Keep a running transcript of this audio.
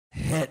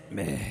Hit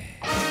me.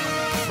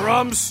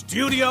 From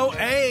Studio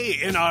A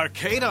in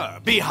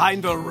Arcata,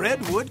 behind the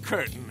redwood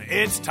curtain,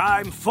 it's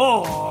time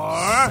for...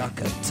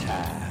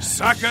 Succotash.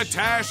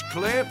 Succotash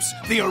Clips,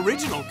 the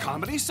original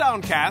comedy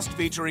soundcast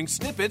featuring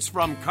snippets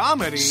from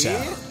comedy...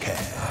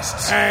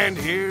 Soundcasts. And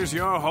here's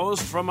your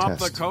host from up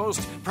the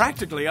coast,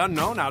 practically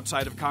unknown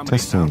outside of comedy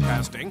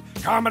soundcasting,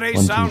 comedy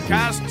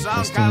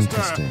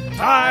soundcaster,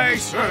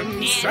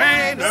 Tyson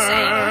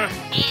Saner.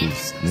 It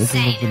is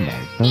middle of the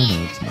night.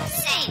 No, it's not.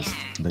 It's just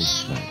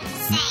late night.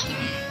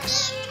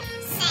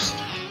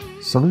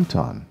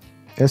 Saluton.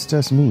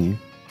 Estes me,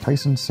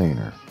 Tyson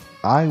Saner.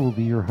 I will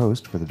be your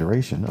host for the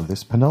duration of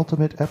this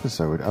penultimate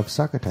episode of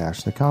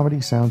Succotash, the comedy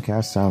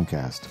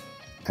soundcast.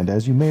 And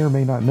as you may or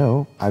may not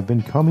know, I've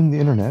been combing the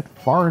internet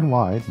far and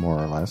wide, more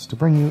or less, to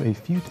bring you a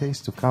few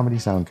tastes of comedy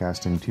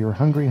soundcasting to your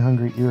hungry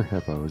ear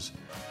hippos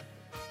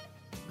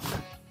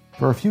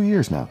for a few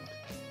years now.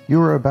 You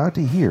are about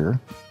to hear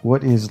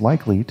what is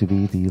likely to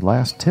be the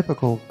last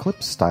typical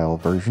clip-style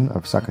version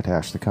of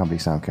Succotash, the comedy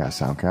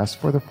soundcast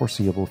for the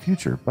foreseeable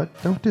future. But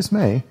don't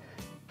dismay,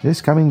 this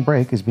coming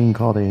break is being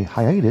called a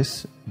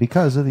hiatus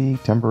because of the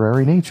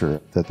temporary nature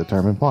that the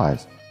term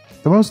implies.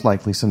 The most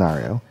likely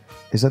scenario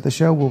is that the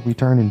show will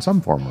return in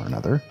some form or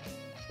another,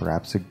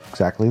 perhaps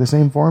exactly the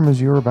same form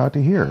as you're about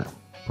to hear.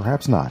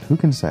 Perhaps not, who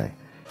can say?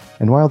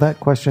 And while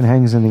that question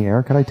hangs in the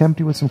air, could I tempt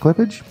you with some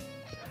clippage?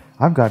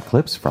 I've got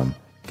clips from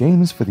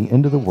Games for the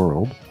End of the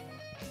World,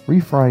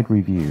 Refried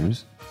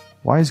Reviews,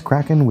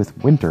 Wisecrackin' with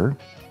Winter,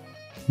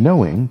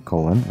 Knowing,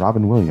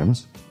 Robin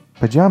Williams,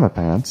 Pajama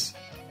Pants,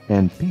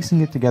 and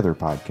Piecing It Together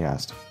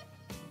podcast.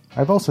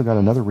 I've also got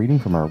another reading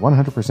from our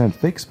 100%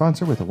 fake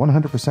sponsor with a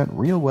 100%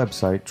 real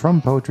website,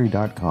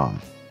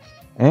 trumpoetry.com.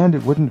 And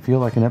it wouldn't feel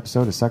like an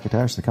episode of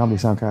Succotash, the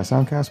comedy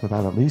soundcast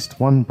without at least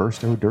one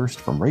bursto durst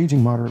from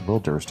raging moderate Will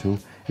Durst, who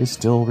is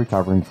still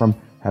recovering from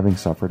having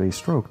suffered a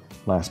stroke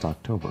last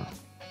October.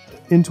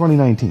 In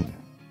 2019,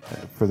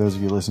 for those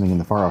of you listening in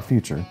the far-off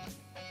future,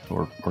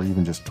 or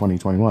even just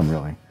 2021,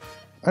 really,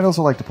 I'd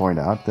also like to point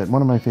out that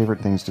one of my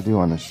favorite things to do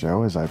on this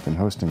show, as I've been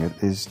hosting it,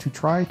 is to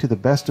try to the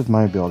best of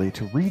my ability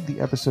to read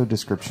the episode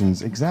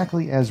descriptions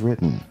exactly as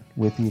written,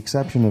 with the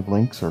exception of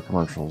links or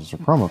commercials or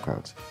promo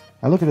codes.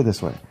 I look at it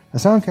this way. A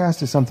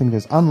soundcast is something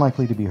that's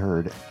unlikely to be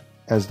heard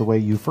as the way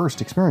you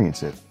first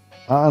experience it,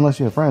 unless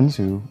you have friends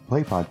who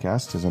play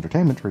podcasts as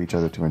entertainment for each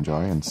other to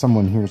enjoy, and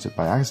someone hears it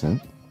by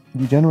accident.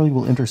 You generally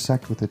will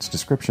intersect with its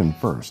description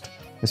first,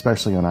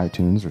 especially on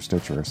iTunes or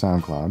Stitcher or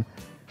SoundCloud,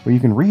 where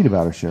you can read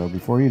about a show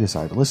before you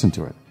decide to listen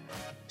to it.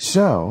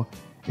 So,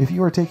 if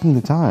you are taking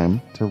the time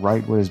to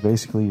write what is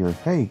basically your,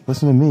 hey,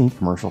 listen to me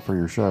commercial for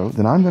your show,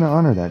 then I'm going to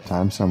honor that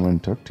time someone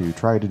took to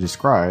try to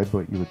describe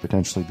what you would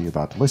potentially be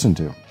about to listen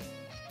to.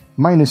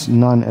 Minus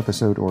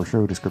non-episode or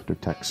show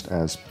descriptive text,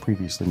 as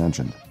previously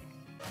mentioned.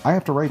 I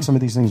have to write some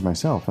of these things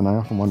myself, and I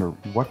often wonder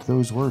what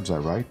those words I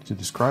write to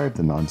describe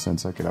the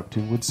nonsense I get up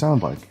to would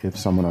sound like if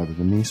someone other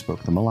than me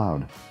spoke them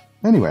aloud.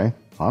 Anyway,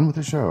 on with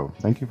the show.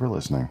 Thank you for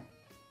listening.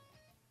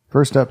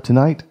 First up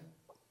tonight,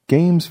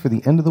 Games for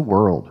the End of the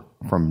World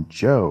from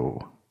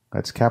Joe.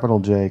 That's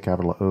capital J,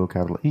 capital O,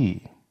 capital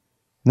E.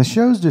 The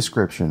show's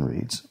description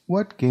reads,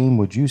 what game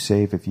would you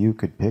save if you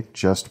could pick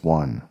just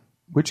one?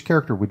 Which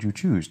character would you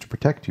choose to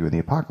protect you in the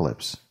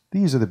apocalypse?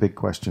 These are the big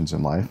questions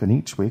in life, and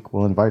each week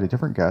we'll invite a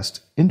different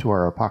guest into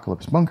our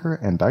apocalypse bunker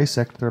and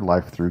dissect their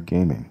life through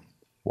gaming.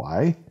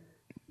 Why?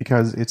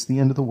 Because it's the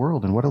end of the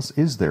world, and what else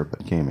is there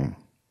but gaming?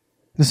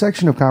 The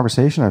section of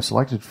conversation I've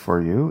selected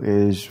for you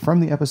is from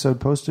the episode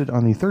posted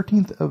on the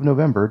 13th of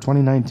November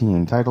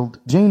 2019, titled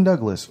Jane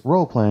Douglas,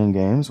 Role-Playing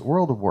Games,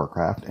 World of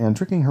Warcraft, and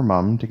Tricking Her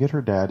Mum to Get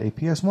Her Dad a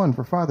PS1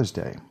 for Father's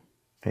Day.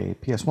 A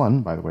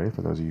PS1, by the way,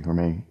 for those of you who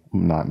may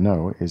not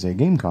know, is a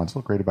game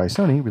console created by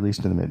Sony,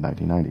 released in the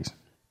mid-1990s.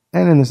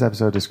 And in this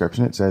episode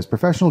description, it says,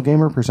 professional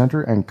gamer,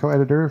 presenter, and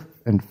co-editor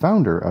and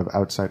founder of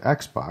Outside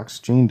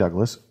Xbox, Jane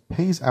Douglas,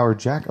 pays our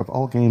jack of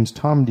all games,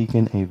 Tom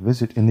Deacon, a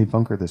visit in the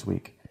bunker this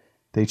week.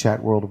 They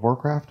chat World of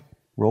Warcraft,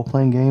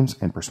 role-playing games,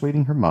 and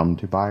persuading her mum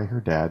to buy her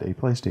dad a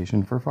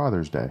PlayStation for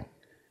Father's Day.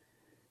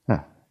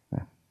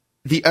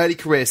 The early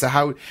career, so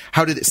how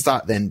did it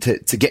start then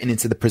to getting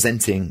into the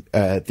presenting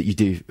that you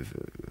do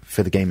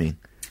for the gaming?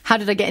 How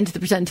did I get into the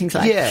presenting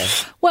side? Yeah.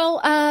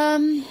 Well,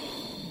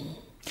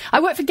 I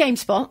worked for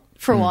GameSpot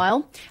for a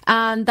while,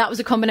 and that was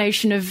a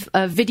combination of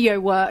video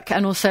work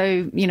and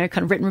also, kind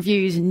of written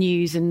reviews and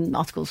news and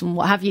articles and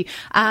what have you.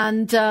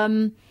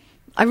 And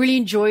I really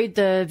enjoyed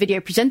the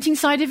video presenting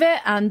side of it,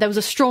 and there was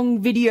a strong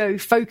video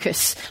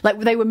focus. Like,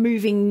 they were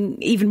moving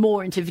even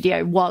more into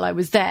video while I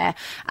was there,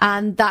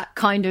 and that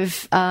kind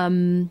of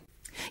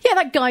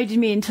that guided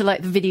me into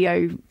like the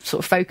video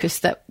sort of focus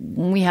that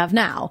we have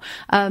now.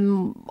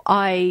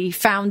 I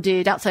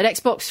founded Outside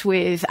Xbox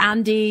with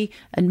Andy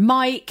and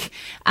Mike,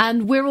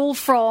 and we're all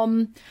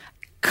from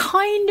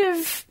kind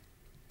of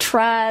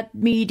trad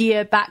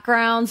media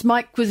backgrounds.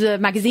 Mike was a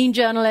magazine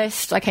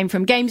journalist. I came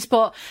from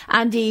GameSpot.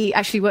 Andy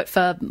actually worked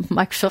for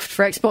Microsoft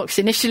for Xbox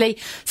initially.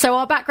 So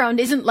our background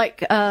isn't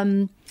like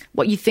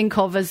what you think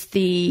of as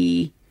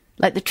the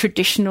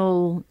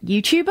traditional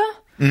YouTuber.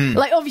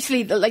 Like,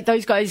 obviously, like,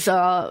 those guys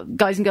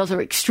and girls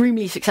are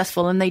extremely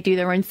successful and they do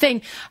their own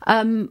thing.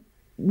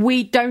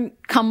 We don't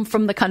come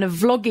from the kind of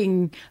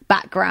vlogging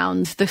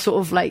background, the sort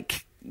of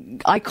like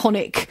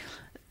iconic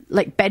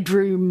like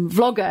bedroom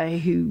vlogger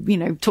who, you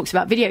know, talks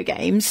about video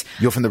games.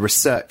 You're from the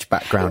research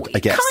background, I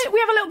guess. We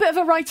have a little bit of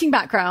a writing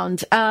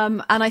background,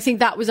 and I think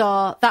that was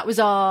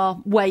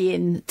our way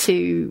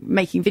into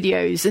making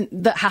videos,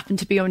 and that happened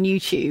to be on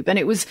YouTube. And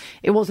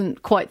it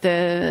wasn't quite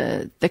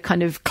the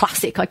kind of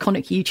classic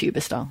iconic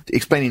YouTuber style.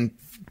 Explaining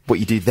what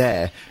you do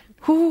there.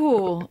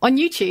 Ooh, on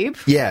YouTube?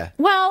 Yeah.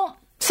 Well,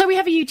 so we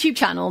have a YouTube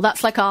channel.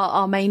 That's like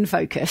our main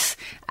focus.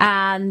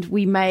 And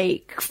we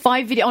make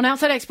 5 videos. On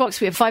Outside Xbox,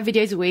 we have 5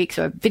 videos a week.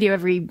 So a video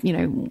every, you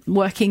know,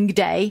 working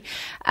day.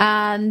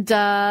 And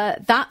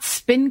that's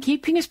been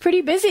keeping us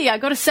pretty busy. I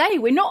got to say,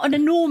 we're not an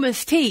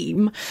enormous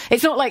team.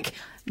 It's not like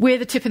we're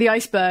the tip of the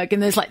iceberg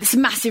and there's like this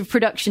massive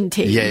production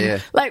team. Yeah.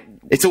 Like,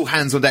 it's all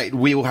hands on deck.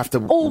 We all have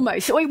to...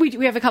 Almost.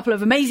 We have a couple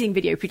of amazing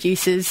video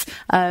producers,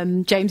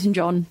 James and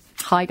John.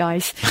 Hi,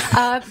 guys.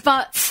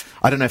 But...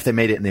 I don't know if they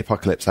made it in the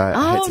apocalypse.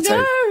 I hate to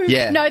say.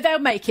 Yeah. No, they'll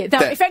make it.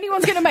 If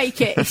anyone's going to make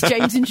it, it's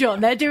James and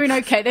John. They're doing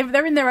okay.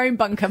 They're in their own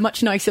bunker,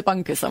 much nicer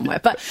bunker somewhere.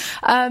 But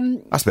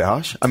that's a bit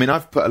harsh. I mean,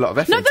 I've put a lot of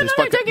effort into this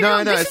bunker. Don't get me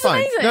wrong. This it's is fine.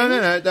 amazing.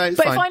 No, it's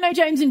but fine. If I know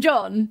James and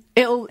John,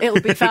 it'll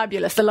be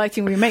fabulous. The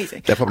lighting will be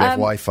amazing. They probably have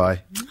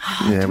Wi-Fi.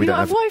 Yeah, we don't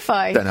have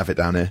Wi-Fi. Don't have it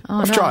down here. Oh,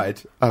 I've tried.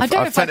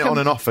 I've turned it on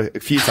and off a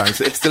few times.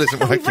 It still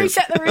isn't working. We've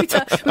reset the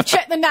router. We've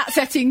checked the NAT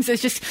settings.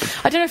 There's just...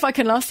 I don't know if I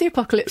can last the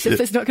apocalypse if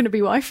there's not going to be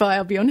Wi-Fi,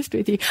 I'll be honest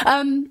with you.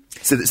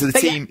 So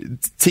the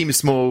team is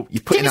small. You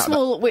put team is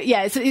small.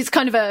 Yeah, it's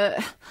kind of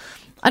a...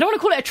 I don't want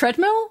to call it a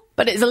treadmill,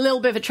 but it's a little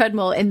bit of a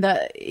treadmill in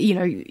that, you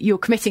know, you're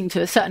committing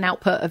to a certain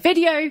output of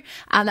video,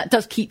 and that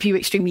does keep you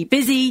extremely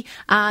busy.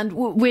 And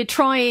we're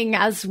trying,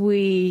 as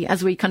we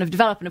kind of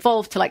develop and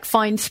evolve, to like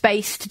find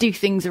space to do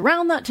things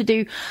around that, to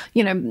do,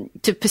 you know,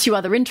 to pursue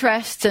other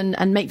interests and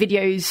make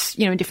videos,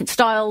 you know, in different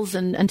styles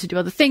and to do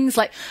other things.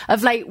 Like,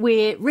 of late,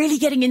 we're really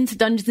getting into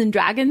Dungeons and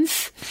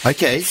Dragons.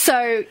 Okay.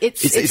 So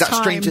it's that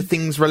time. Stranger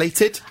Things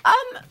related?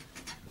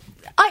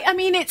 I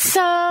mean, it's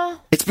not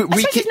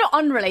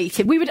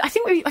unrelated. I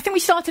think we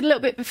started a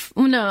little bit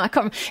before. No, I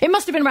can't remember. It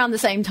must have been around the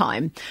same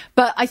time.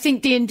 But I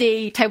think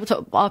D&D,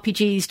 tabletop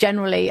RPGs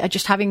generally are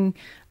just having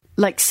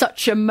like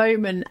such a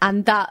moment,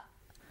 and that...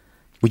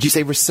 Would you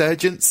say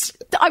resurgence?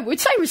 I would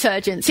say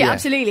resurgence, yeah.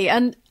 Absolutely.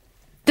 And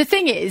the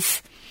thing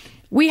is,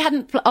 we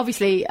hadn't,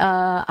 obviously,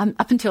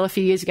 up until a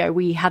few years ago,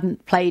 we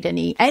hadn't played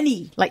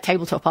any like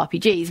tabletop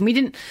RPGs, and we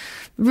didn't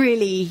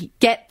really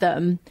get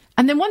them.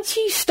 And then once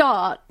you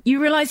start,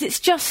 you realise it's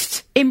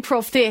just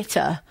improv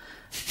theatre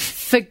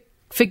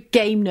for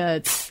game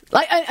nerds.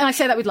 Like, and I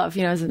say that with love,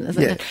 you know, it's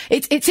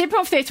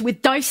improv theatre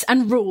with dice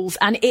and rules,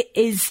 and it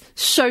is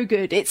so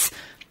good. It's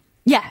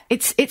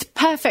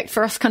perfect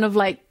for us kind of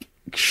like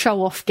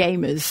show off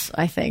gamers,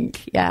 I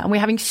think. Yeah, and we're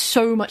having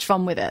so much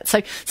fun with it.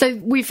 So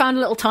we found a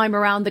little time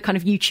around the kind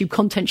of YouTube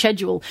content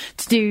schedule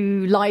to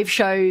do live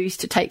shows,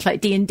 to take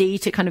like D&D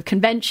to kind of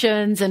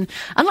conventions and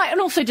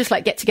also just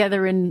like get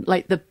together in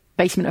like the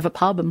basement of a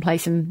pub and play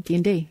some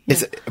D&D. Yeah.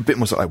 It's a bit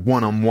more sort of like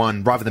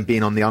one-on-one rather than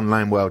being on the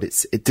online world.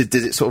 Does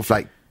it sort of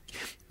like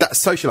that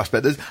social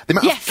aspect? There's the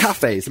amount of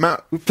cafes, the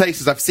amount of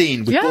places I've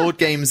seen with board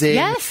games in,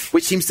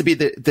 which seems to be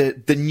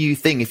the new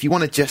thing. If you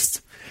want to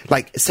just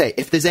like say,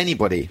 if there's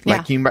anybody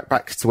like you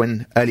back to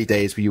when early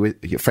days where you were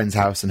at your friend's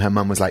house and her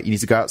mum was like, you need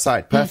to go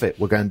outside. Perfect.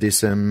 We're going to do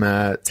some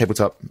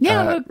tabletop.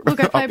 We'll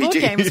go play a board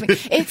game.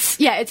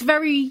 It's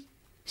very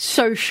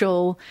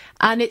social,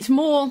 and it's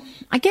more,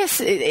 I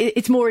guess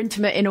it's more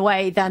intimate in a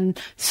way than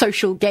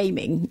social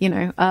gaming. You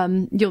know,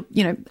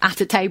 you're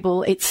at a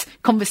table, it's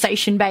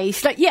conversation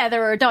based. Like,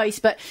 there are dice,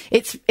 but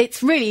it's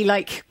really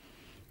like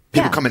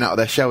people coming out of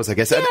their shells, I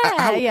guess.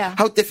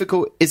 How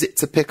difficult is it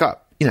to pick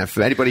up? You know,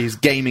 for anybody who's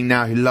gaming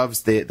now, who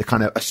loves the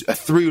kind of a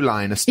through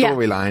line, a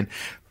storyline,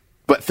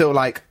 but feel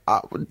like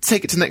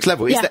take it to the next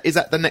level. Is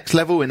that the next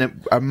level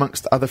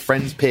amongst other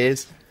friends,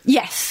 peers?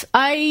 Yes,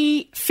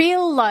 I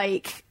feel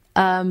like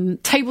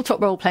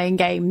tabletop role-playing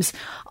games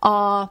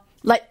are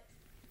like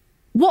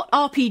what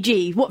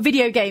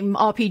video game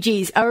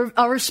RPGs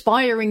are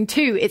aspiring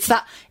to. It's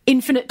that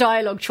infinite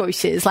dialogue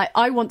choices. Like,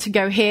 I want to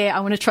go here,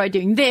 I want to try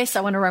doing this,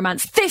 I want to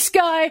romance this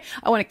guy,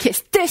 I want to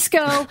kiss this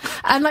girl,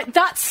 and like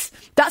that's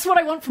what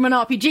I want from an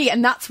RPG,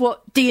 and that's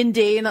what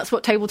D&D and that's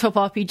what tabletop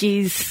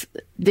RPGs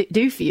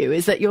do for you.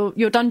 Is that your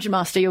dungeon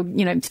master, your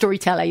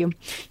storyteller, your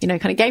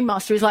kind of game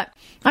master is like,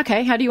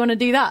 okay, how do you want to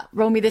do that?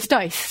 Roll me this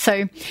dice.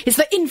 So it's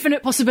the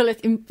infinite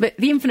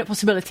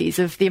possibilities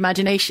of the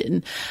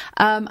imagination,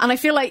 and I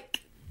feel like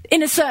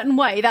in a certain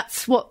way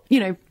that's what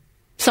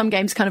some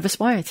games kind of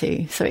aspire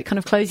to. So it kind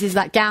of closes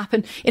that gap,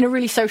 and in a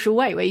really social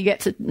way where you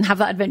get to have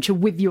that adventure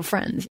with your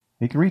friends.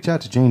 You can reach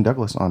out to Jane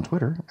Douglas on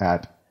Twitter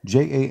at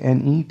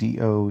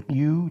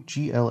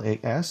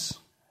JaneDouglas.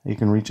 You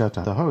can reach out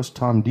to the host,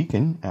 Tom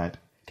Deacon, at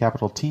TOM,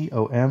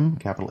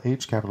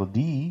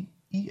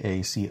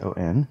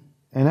 DEACON.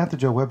 And at the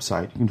Joe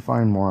website, you can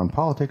find more on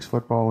politics,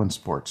 football, and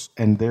sports.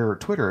 And their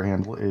Twitter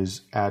handle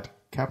is at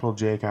capital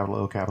J, capital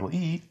O, capital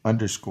E,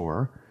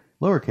 underscore,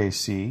 lowercase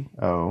c,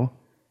 O,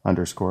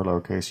 underscore,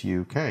 lowercase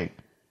u, k.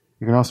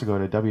 You can also go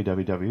to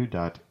www.joe.co.uk.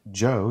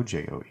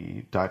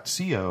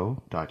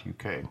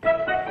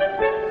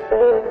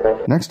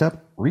 Next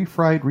up,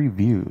 Refried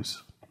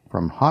Reviews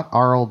from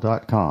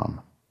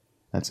hotarl.com.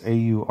 That's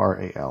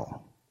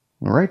AURAL.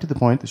 And right to the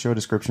point, the show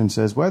description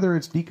says, whether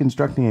it's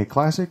deconstructing a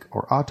classic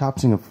or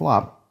autopsying a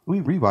flop, we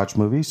rewatch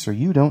movies so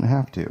you don't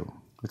have to.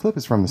 The clip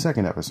is from the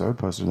second episode,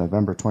 posted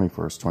November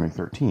 21st,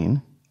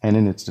 2013, and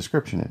in its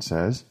description it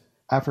says,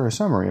 after a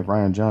summary of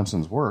Rian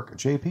Johnson's work,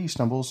 JP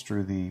stumbles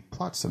through the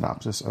plot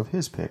synopsis of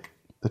his pick,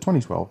 the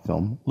 2012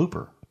 film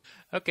Looper.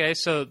 Okay,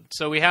 so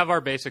we have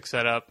our basic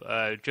setup.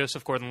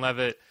 Joseph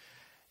Gordon-Levitt,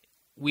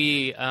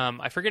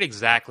 I forget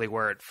exactly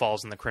where it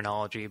falls in the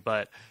chronology,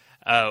 but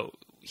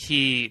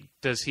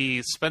does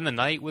he spend the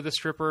night with a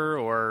stripper,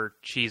 or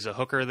she's a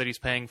hooker that he's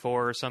paying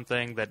for or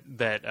something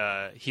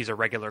that he's a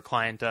regular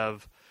client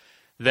of?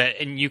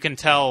 And you can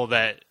tell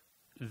that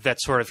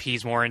sort of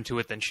he's more into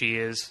it than she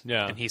is.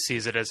 Yeah. And he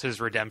sees it as his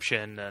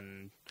redemption.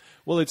 And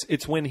well,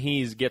 it's when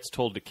he gets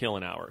told to kill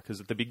an hour, because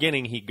at the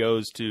beginning he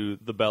goes to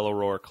the Belle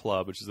Aurore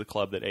Club, which is the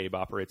club that Abe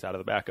operates out of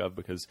the back of,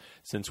 because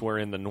since we're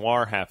in the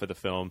noir half of the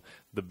film,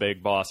 the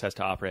big boss has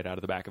to operate out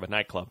of the back of a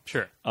nightclub.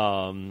 Sure.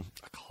 A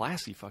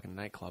classy fucking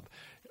nightclub.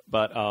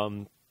 But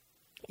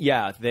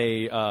yeah,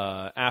 they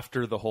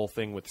after the whole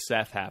thing with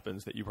Seth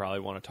happens that you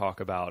probably want to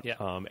talk about,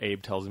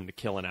 Abe tells him to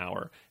kill an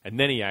hour, and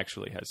then he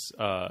actually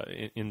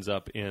ends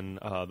up in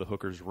the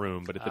hooker's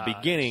room. But at the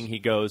beginning, he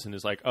goes and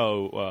is like,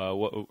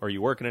 "Oh, are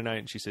you working tonight?"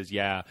 And she says,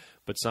 "Yeah,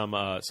 but some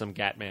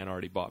Gatman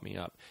already bought me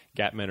up."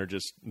 Gatmen are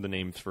just the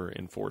names for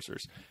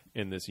enforcers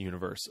in this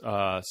universe.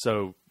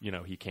 So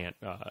he can't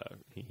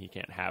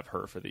have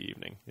her for the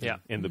evening.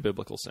 In the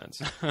biblical sense.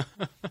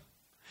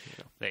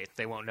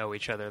 They won't know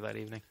each other that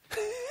evening.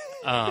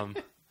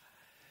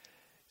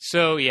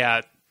 So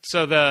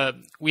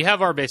we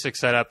have our basic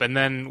setup, and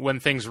then when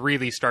things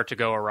really start to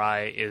go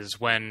awry is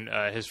when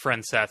his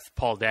friend Seth,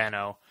 Paul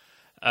Dano,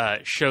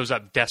 shows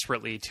up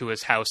desperately to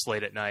his house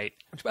late at night.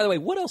 Which, by the way,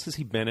 what else has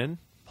he been in?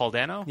 Paul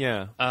Dano?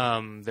 Yeah.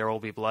 There Will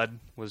Be Blood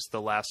was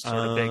the last sort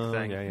of big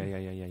thing.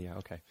 Yeah.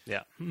 Okay.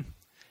 Yeah.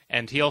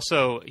 And he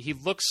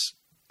looks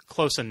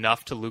close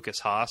enough to Lucas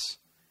Haas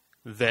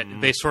that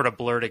they sort of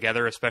blur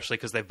together, especially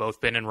because they've both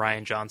been in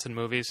Rian Johnson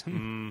movies.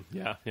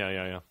 Yeah.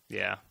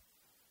 Yeah.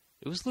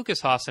 It was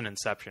Lucas Haas in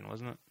Inception,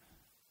 wasn't it?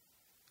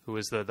 Who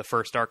was the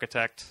first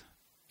architect?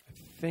 I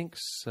think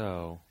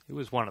so. It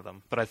was one of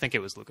them, but I think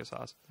it was Lucas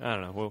Haas. I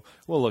don't know.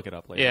 We'll look it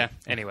up later. Yeah,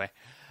 anyway.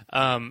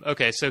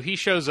 Okay, so he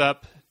shows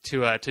up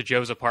to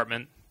Joe's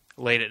apartment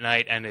late at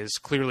night and is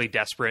clearly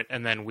desperate,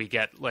 and then we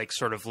get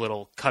sort of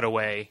little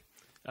cutaway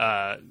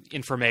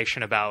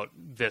information about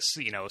this,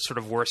 sort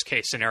of worst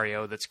case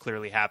scenario that's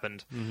clearly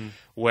happened,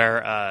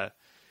 where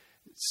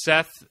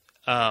Seth,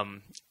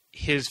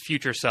 his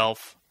future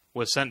self,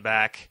 was sent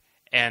back,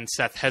 and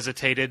Seth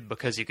hesitated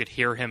because you could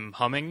hear him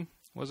humming.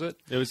 Was it?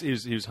 He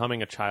was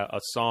humming a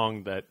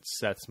song that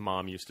Seth's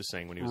mom used to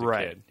sing when he was a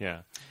kid.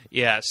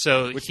 Yeah.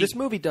 So this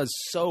movie does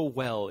so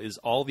well is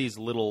all these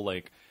little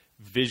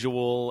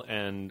visual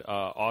and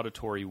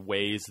auditory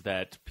ways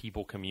that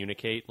people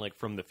communicate,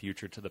 from the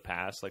future to the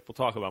past. We'll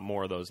talk about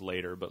more of those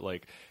later, but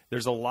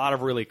there's a lot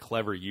of really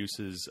clever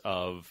uses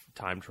of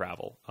time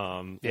travel.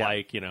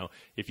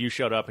 If you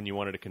showed up and you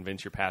wanted to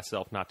convince your past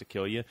self not to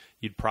kill you,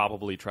 you'd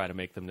probably try to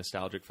make them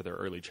nostalgic for their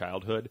early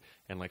childhood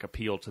and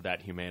appeal to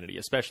that humanity,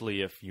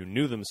 especially if you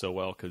knew them so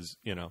well, because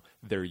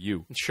they're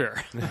you.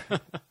 Sure.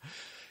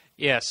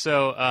 Yeah.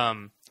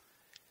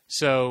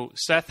 So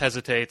Seth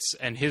hesitates,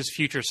 and his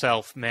future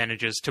self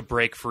manages to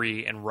break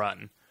free and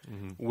run,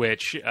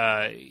 which,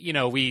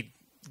 we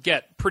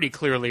get pretty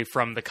clearly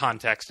from the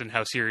context and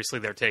how seriously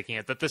they're taking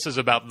it, that this is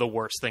about the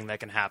worst thing that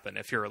can happen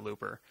if you're a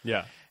looper.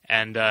 Yeah.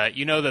 And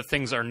that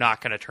things are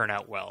not going to turn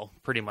out well,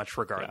 pretty much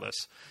regardless.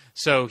 Yeah.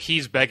 So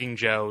he's begging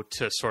Joe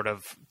to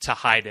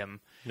hide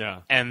him. Yeah.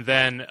 And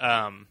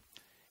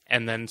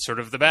then sort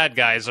of the bad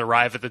guys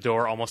arrive at the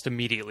door almost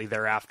immediately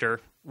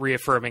thereafter,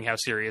 reaffirming how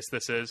serious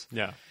this is.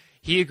 Yeah.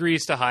 He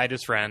agrees to hide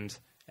his friend,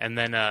 and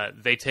then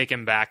they take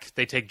him back.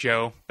 They take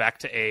Joe back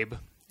to Abe,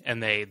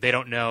 and they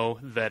don't know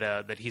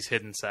that he's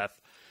hidden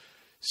Seth.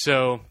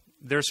 So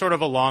there's sort of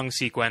a long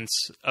sequence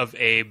of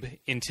Abe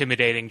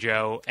intimidating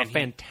Joe. A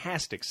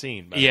fantastic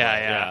scene, by the way.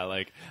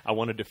 Yeah. I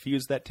want to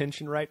diffuse that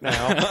tension right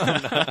now.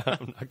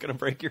 I'm not going to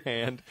break your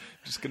hand.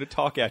 I'm just going to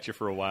talk at you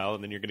for a while,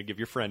 and then you're going to give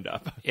your friend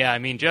up. Yeah, I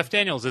mean, Jeff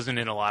Daniels isn't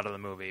in a lot of the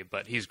movie,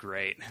 but he's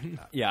great.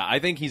 Yeah, I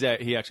think he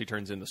actually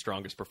turns in the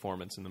strongest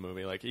performance in the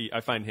movie.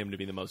 I find him to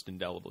be the most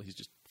indelible. He's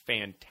just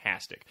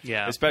fantastic.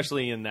 Yeah.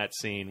 Especially in that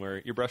scene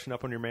where you're brushing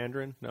up on your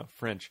Mandarin? No,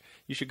 French.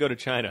 You should go to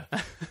China.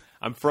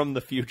 I'm from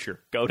the future.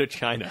 Go to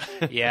China.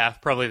 Yeah,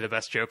 probably the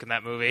best joke in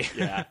that movie.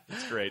 Yeah,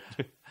 it's great.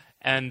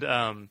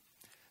 And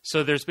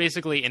so there's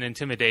basically an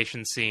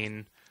intimidation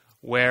scene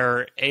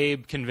where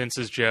Abe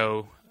convinces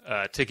Joe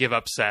to give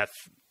up Seth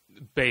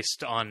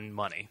based on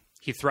money.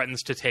 He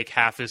threatens to take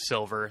half his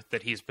silver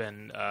that he's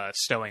been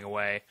stowing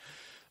away.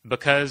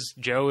 because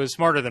Joe is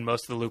smarter than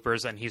most of the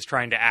loopers, and he's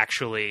trying to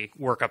actually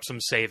work up some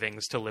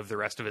savings to live the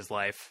rest of his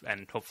life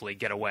and hopefully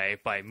get away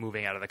by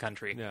moving out of the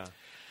country. Yeah.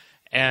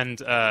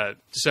 And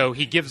so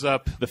he gives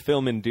up. The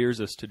film endears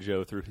us to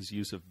Joe through his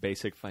use of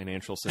basic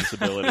financial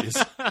sensibilities.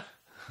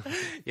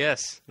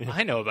 Yes,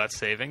 I know about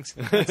savings.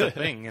 That's a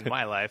thing in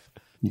my life.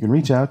 You can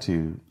reach out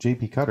to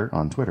JP Cutter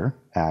on Twitter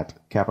at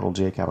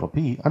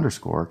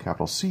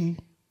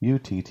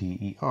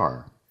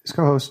 @J_P_CUTTER. His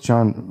co-host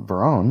John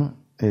Verone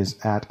is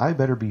at I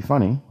Better Be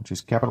Funny, which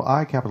is I BETTER,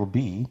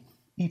 FUNNY.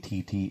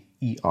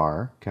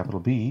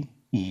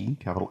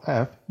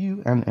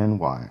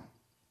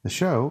 The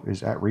show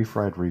is at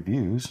Refried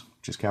Reviews,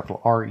 which is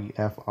REFRIED,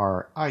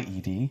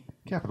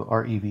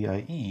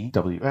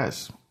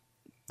 REVIEWS.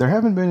 There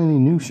haven't been any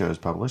new shows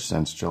published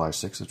since July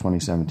 6th of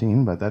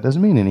 2017, but that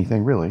doesn't mean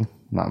anything, really.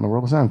 Not in the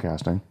world of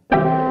soundcasting.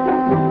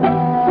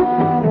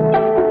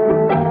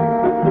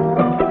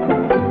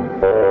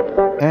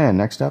 And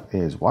next up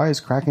is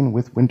Wisecracking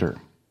with Winter,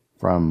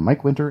 from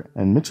Mike Winter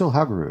and Mitchell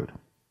Haugerud.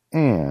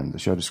 And the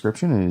show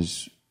description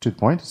is to the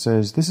point. It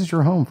says, "This is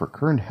your home for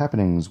current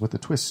happenings with a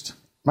twist."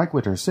 Mike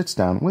Winter sits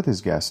down with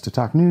his guests to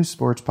talk news,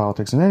 sports,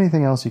 politics, and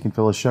anything else he can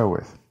fill a show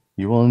with.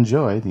 You will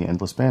enjoy the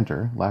endless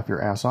banter, laugh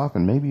your ass off,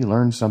 and maybe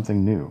learn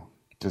something new.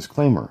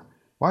 Disclaimer: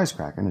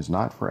 Wisecracking is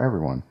not for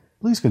everyone.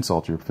 Please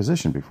consult your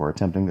physician before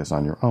attempting this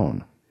on your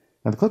own.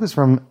 Now, the clip is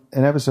from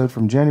an episode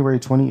from January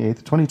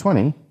 28th,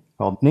 2020,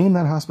 called Name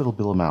That Hospital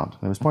Bill Amount.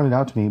 It was pointed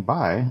out to me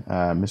by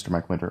Mr.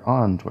 Mike Winter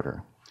on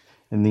Twitter.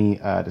 In the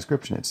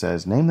description, it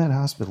says, "Name that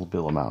hospital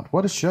bill amount.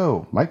 What a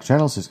show! Mike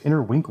channels his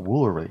inner wink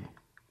woolery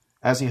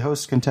as he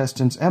hosts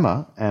contestants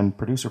Emma and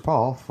producer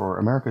Paul for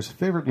America's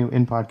favorite new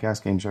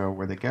in-podcast game show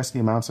where they guess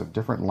the amounts of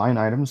different line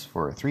items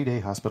for a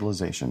 3-day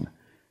hospitalization.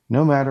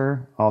 No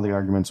matter all the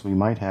arguments we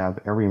might have,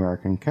 every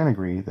American can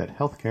agree that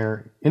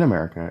healthcare in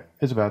America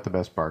is about the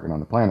best bargain on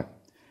the planet.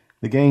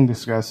 The gang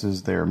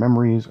discusses their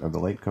memories of the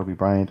late Kobe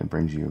Bryant and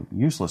brings you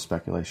useless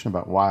speculation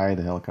about why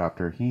the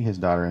helicopter he, his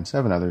daughter, and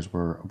 7 others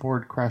were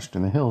aboard crashed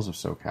in the hills of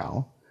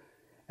SoCal.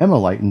 Emma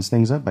lightens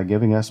things up by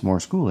giving us more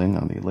schooling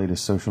on the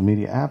latest social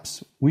media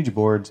apps, Ouija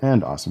boards,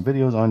 and awesome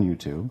videos on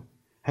YouTube.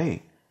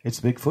 Hey, it's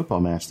a big football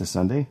match this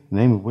Sunday, the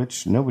name of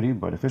which nobody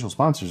but official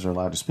sponsors are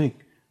allowed to speak.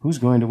 Who's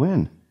going to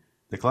win?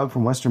 The club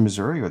from Western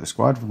Missouri or the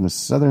squad from the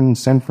southern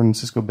San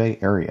Francisco Bay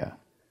Area?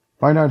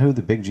 Find out who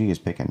the Big G is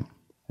picking.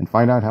 And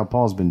find out how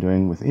Paul's been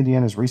doing with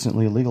Indiana's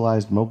recently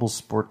legalized mobile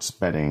sports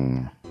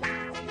betting."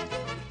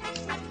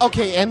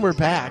 Okay, and we're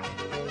back.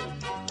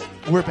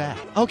 We're back.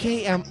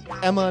 Okay,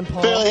 Emma and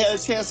Paul. Barely had a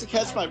chance to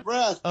catch my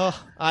breath. Oh,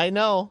 I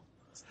know.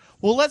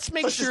 Well, let's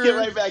just get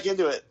right back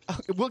into it.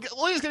 We're just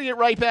going to get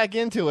right back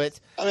into it.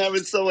 I'm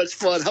having so much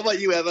fun. How about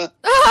you, Emma?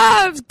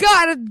 I've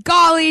got a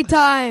golly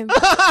time.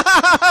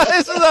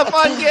 This is a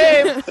fun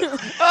game.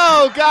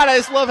 Oh, God, I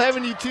just love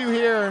having you two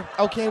here.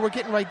 Okay, we're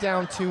getting right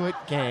down to it,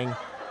 gang.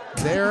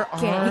 There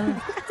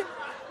are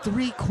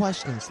 3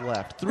 questions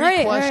left.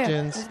 3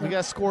 questions. Right. We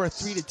got to score a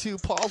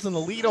 3-2. Paul's in the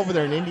lead over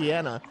there in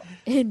Indiana.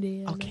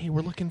 Okay,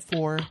 we're looking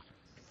for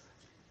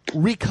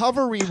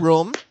recovery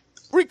room.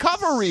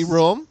 Recovery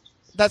room.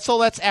 That's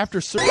after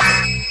surgery.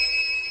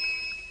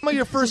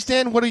 Your first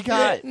in. What do you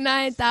got?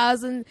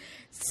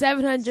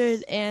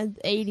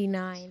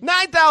 9,789.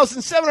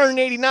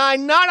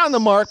 9,789. Not on the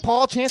mark.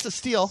 Paul, chance to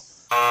steal.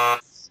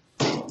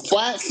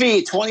 Flat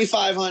fee,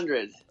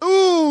 2,500.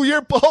 Ooh,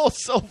 you're both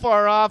so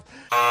far off.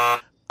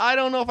 I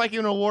don't know if I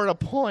can award a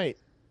point.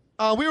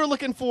 We were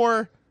looking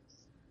for...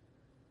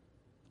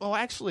 Oh,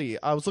 actually,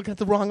 I was looking at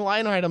the wrong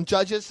line item,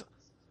 judges.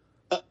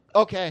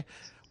 Okay.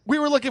 We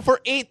were looking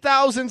for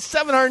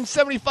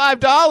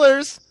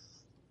 $8,775.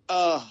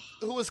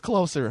 Who was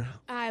closer?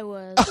 I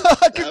was.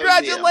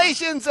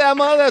 Congratulations,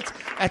 Emma. That's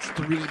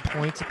 3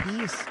 points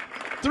apiece.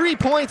 3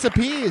 points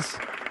apiece.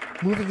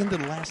 Moving into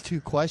the last 2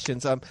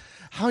 questions. How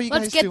are you guys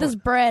doing? Let's get this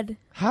bread.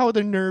 How are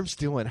the nerves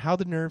doing?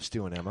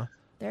 Emma?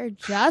 They're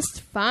just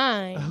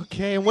fine.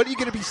 Okay, and what are you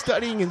going to be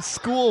studying in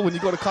school when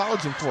you go to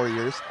college in 4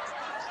 years?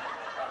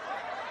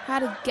 How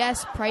to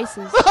guess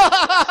prices.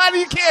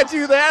 You can't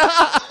do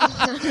that.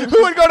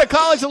 Who would go to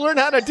college and learn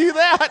how to do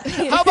that?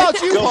 How about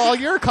you, Paul?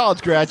 You're a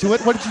college graduate.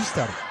 What did you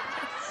study?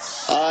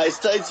 I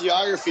studied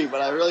geography,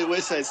 but I really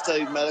wish I'd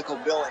studied medical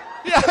billing.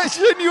 Yeah,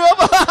 shouldn't you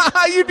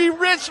have? You'd be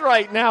rich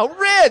right now.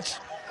 Rich!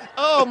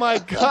 Oh, my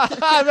God.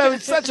 I'm having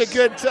such a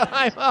good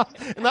time.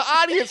 And the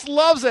audience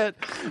loves it.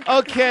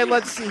 Okay,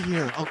 let's see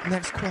here.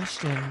 Next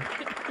question.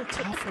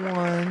 Tough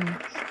one.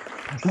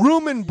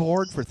 Room and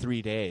board for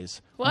 3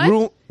 days.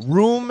 What?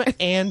 Room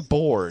and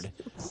board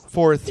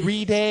for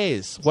 3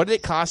 days. What did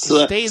it cost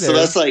to stay there? So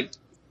that's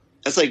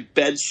like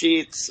bed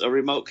sheets, a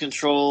remote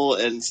control,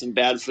 and some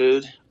bad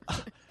food?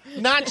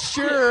 Not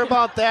sure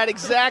about that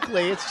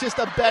exactly. It's just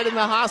a bed in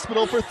the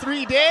hospital for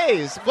 3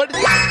 days. What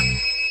did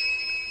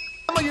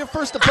you're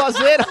first to buzz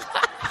in.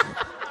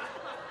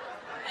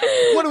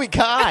 What do we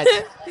got?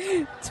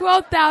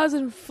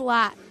 12,000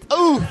 flat.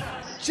 Ooh,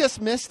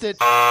 just missed it.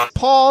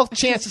 Paul,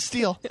 chance to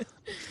steal.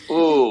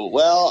 Ooh,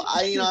 well,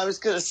 I was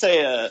going to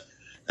say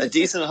a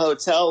decent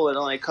hotel would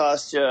only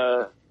cost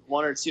you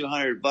 $100 or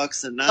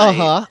 $200 a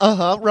night.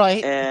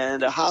 Right.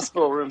 And a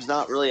hospital room's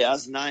not really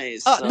as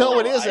nice. No,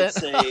 it isn't. I'd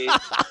say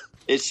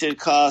it should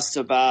cost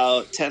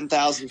about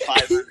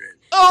 $10,500.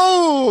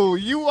 Oh,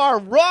 you are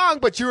wrong,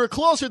 but you were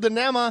closer than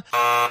Emma.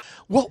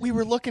 What we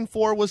were looking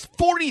for was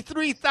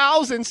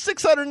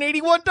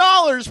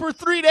 $43,681 for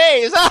 3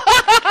 days.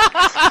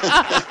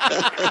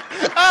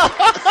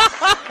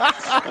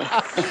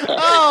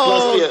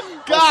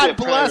 Oh, God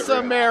bless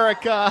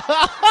America.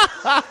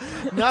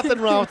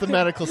 Nothing wrong with the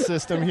medical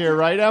system here,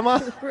 right,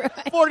 Emma? Right.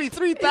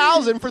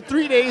 $43,000 for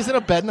 3 days in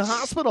a bed in the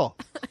hospital.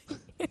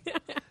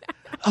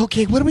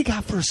 Okay, what do we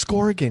got for a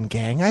score again,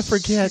 gang? I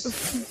forget.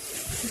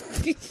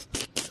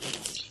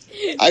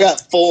 I got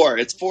 4.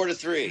 It's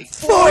 4-3.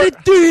 4-3.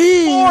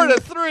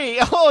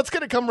 4-3. Oh, it's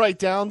going to come right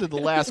down to the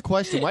last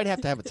question. Might have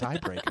to have a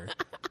tiebreaker.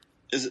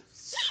 Is it?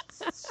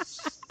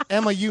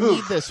 Emma, you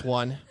need this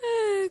one.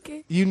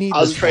 Okay. You need. I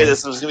was afraid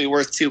this was going to be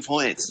worth 2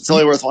 points. It's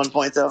only worth 1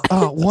 point, though.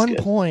 1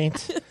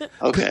 point.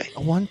 Okay.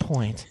 1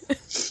 point.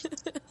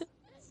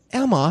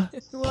 Emma,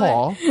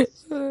 Paul,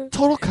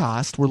 total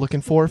cost we're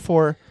looking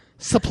for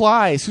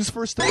supplies. Who's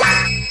first? Emma.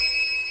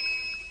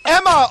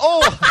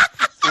 Oh.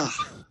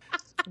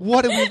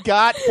 What do we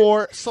got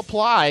for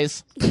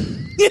supplies?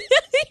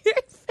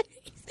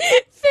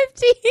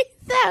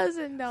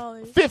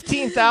 $15,000.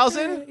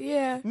 15,000?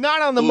 Yeah.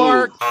 Not on the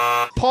mark.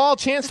 Paul,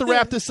 chance to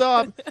wrap this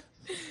up.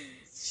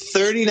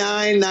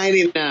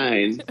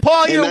 $39.99.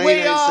 Paul, you're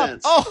way off.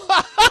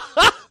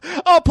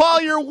 Oh,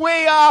 Paul, you're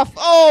way off.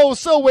 Oh,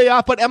 so way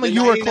off. But Emma,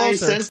 you were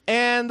closer. Cents.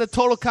 And the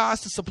total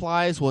cost of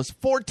supplies was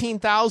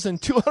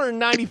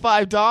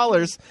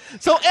 $14,295.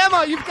 So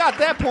Emma, you've got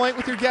that point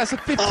with your guess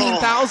of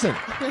 $15,000.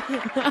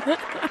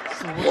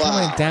 So we're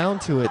coming down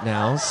to it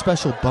now.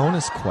 Special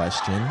bonus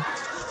question.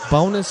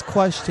 Bonus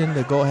question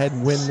to go ahead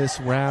and win this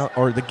round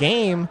or the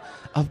game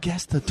of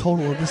guess the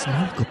total of this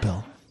medical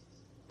bill.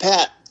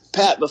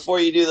 Pat, before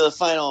you do the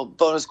final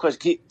bonus question,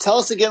 can you tell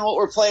us again what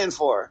we're playing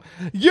for?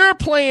 You're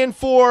playing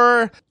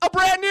for a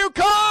brand new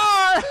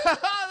car!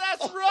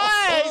 That's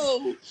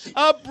right!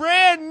 A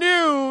brand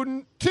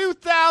new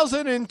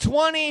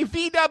 2020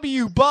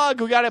 VW Bug.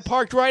 We got it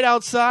parked right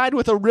outside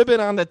with a ribbon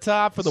on the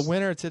top for the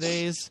winner of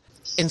today's.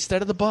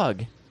 Instead of the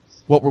Bug,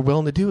 what we're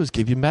willing to do is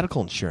give you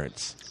medical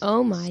insurance.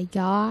 Oh, my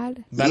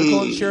God.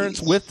 Medical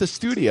insurance with the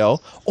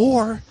studio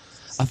or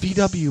a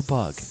VW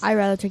Bug. I'd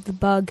rather take the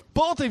Bug.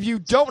 Both of you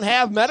don't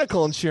have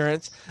medical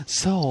insurance,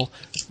 so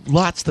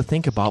lots to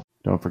think about.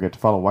 Don't forget to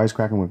follow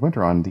Wisecracking with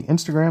Winter on the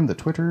Instagram, the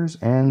Twitters,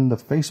 and the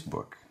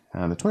Facebook.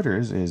 The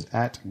Twitters is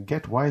at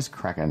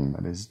GetWisecrackin.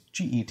 That is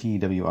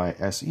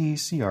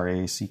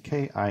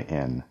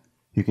GetWisecrackin.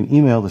 You can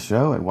email the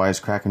show at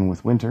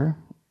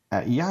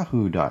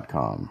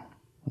wisecrackinwithwinter@yahoo.com.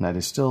 And that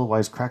is still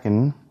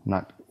Wisecrackin,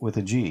 not with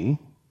a G.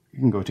 You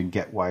can go to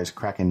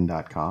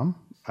getwisecrackin.com.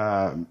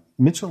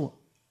 Mitchell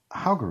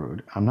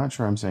Haugerud, I'm not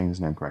sure I'm saying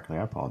his name correctly,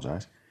 I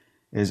apologize,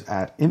 is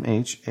at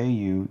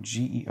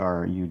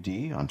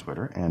MHAUGERUD on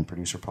Twitter, and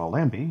producer Paul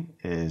Lambie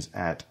is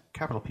at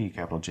capital P,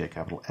 capital J,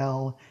 capital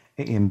L,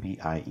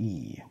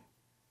 AMBIE.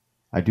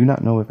 I do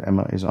not know if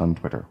Emma is on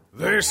Twitter.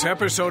 This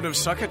episode of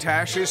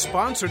Succotash is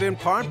sponsored in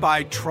part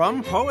by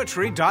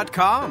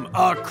TrumPoetry.com,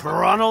 a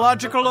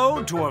chronological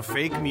ode to a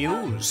fake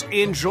muse.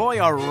 Enjoy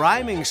a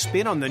rhyming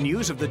spin on the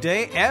news of the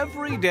day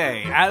every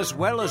day, as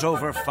well as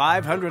over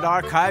 500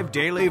 archived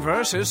daily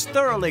verses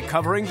thoroughly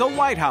covering the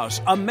White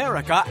House,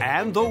 America,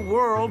 and the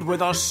world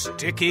with a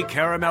sticky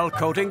caramel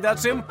coating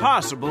that's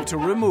impossible to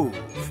remove.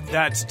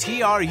 That's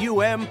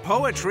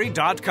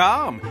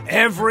TRUMPoetry.com.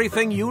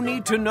 Everything you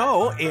need to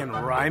know in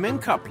rhyming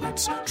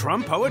couplets.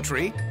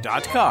 TrumPoetry.com.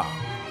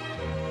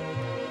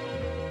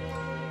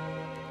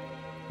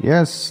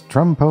 Yes,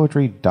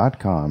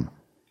 TrumPoetry.com.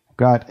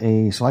 Got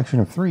a selection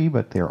of 3,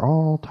 but they're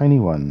all tiny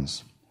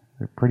ones.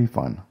 They're pretty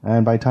fun.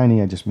 And by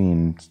tiny, I just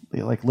mean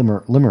like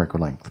limerick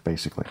length,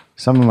 basically.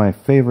 Some of my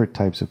favorite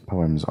types of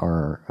poems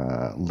are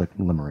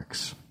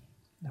limericks.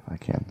 If I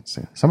can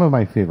say it. Some of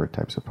my favorite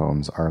types of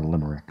poems are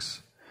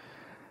limericks.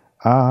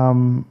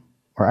 Or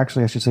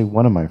actually, I should say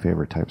one of my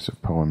favorite types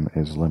of poem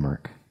is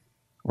limerick.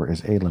 Or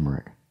is a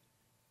limerick.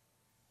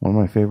 One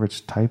of my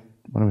favorite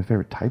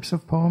types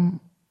of poem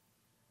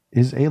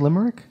is a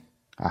limerick?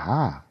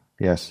 Aha.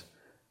 Yes.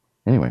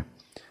 Anyway.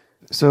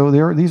 So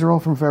these are all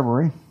from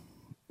February.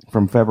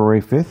 From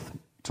February 5th,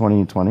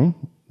 2020,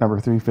 number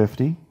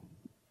 350.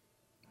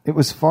 It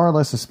was far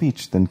less a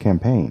speech than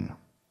campaign,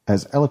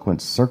 as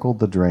eloquence circled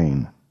the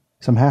drain.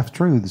 Some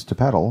half-truths to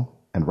peddle,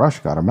 and Rush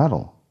got a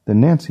medal.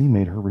 Then Nancy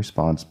made her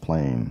response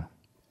plain.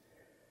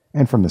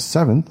 And from the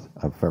 7th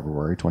of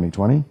February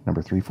 2020,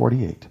 number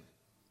 348.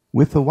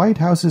 With the White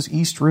House's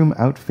East Room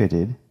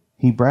outfitted,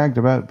 he bragged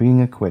about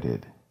being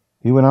acquitted.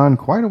 He went on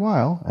quite a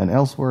while, and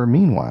elsewhere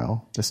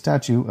meanwhile, the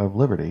Statue of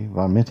Liberty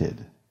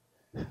vomited.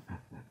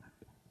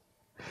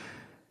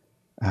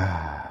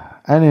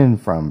 And in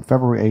from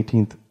February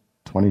 18th,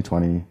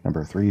 2020,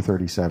 number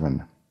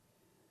 337.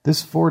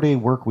 This 4-day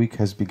work week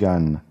has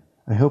begun.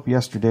 I hope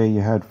yesterday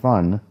you had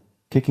fun,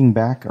 kicking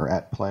back or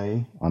at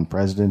play on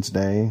President's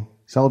Day,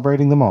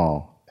 celebrating them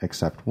all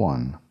except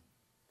one.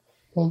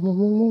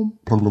 Hello,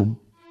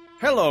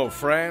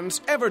 friends.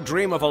 Ever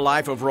dream of a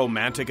life of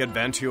romantic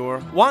adventure?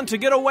 Want to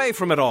get away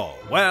from it all?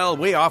 Well,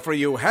 we offer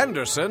you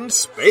Henderson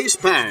Space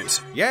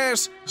Pants.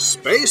 Yes,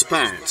 Space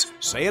Pants.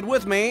 Say it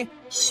with me.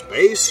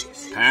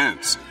 Space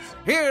Pants.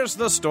 Here's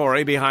the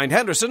story behind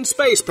Henderson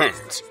Space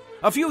Pants.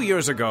 A few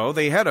years ago,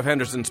 the head of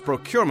Henderson's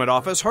procurement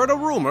office heard a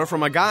rumor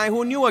from a guy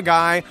who knew a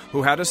guy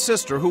who had a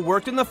sister who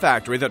worked in the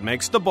factory that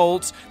makes the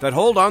bolts that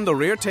hold on the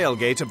rear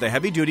tailgates of the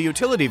heavy-duty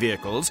utility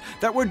vehicles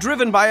that were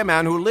driven by a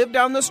man who lived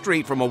down the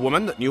street from a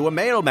woman that knew a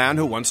mailman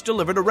who once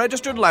delivered a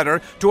registered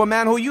letter to a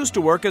man who used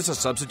to work as a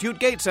substitute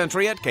gate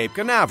sentry at Cape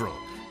Canaveral.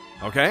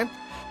 Okay?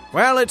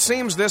 Well, it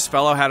seems this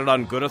fellow had it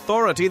on good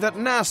authority that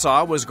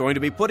NASA was going to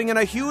be putting in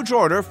a huge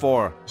order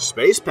for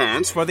space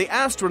pants for the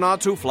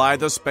astronauts who fly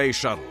the space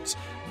shuttles.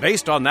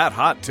 Based on that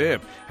hot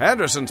tip,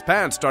 Henderson's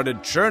Pants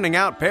started churning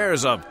out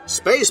pairs of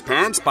space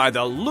pants by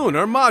the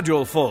lunar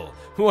module full.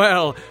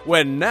 Well,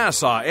 when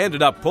NASA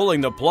ended up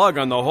pulling the plug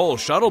on the whole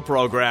shuttle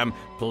program,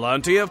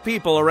 plenty of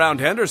people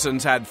around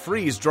Henderson's had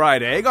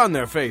freeze-dried egg on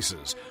their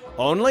faces.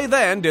 Only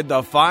then did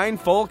the fine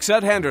folks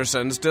at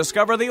Henderson's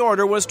discover the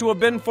order was to have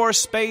been for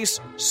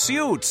space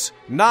suits,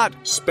 not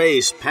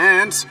space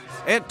pants.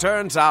 It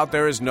turns out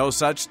there is no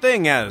such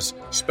thing as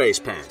space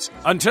pants.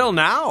 Until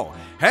now,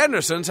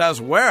 Henderson's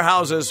has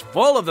warehouses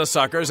full of the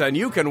suckers, and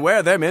you can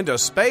wear them into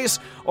space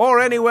or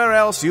anywhere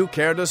else you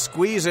care to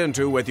squeeze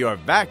into with your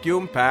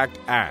vacuum-packed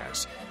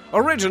ass.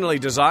 Originally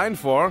designed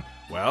for,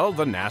 well,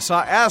 the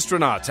NASA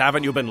astronauts.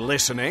 Haven't you been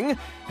listening?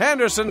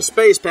 Henderson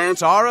Space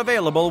Pants are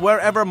available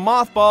wherever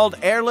mothballed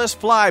airless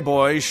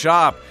flyboys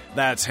shop.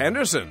 That's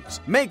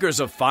Henderson's, makers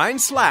of fine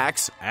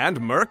slacks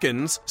and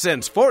merkins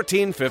since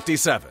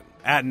 1457.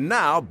 And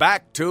now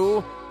back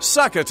to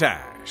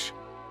Succotash.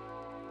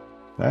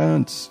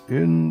 Pants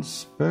in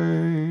Space.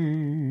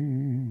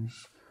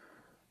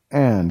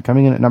 And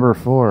coming in at number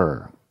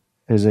 4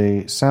 is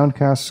a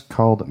soundcast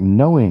called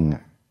Knowing,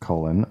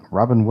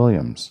 Robin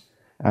Williams.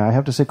 I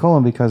have to say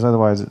colon because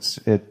otherwise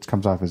it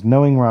comes off as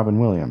Knowing Robin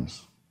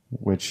Williams,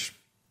 which,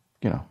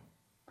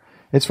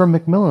 It's from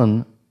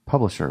Macmillan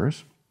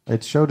Publishers.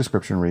 Its show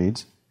description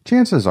reads,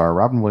 chances are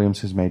Robin Williams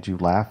has made you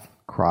laugh,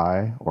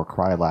 cry, or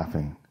cry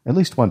laughing, at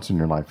least once in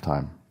your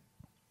lifetime.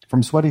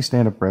 From sweaty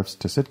stand-up riffs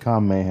to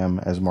sitcom mayhem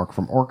as Mork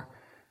from Ork,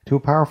 to a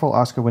powerful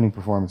Oscar-winning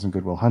performance in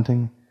Good Will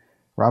Hunting,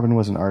 Robin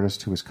was an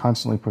artist who was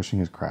constantly pushing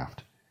his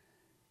craft.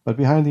 But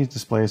behind these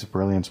displays of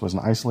brilliance was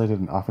an isolated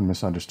and often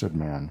misunderstood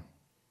man.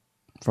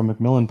 From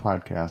Macmillan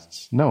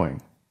Podcasts,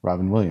 Knowing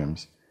Robin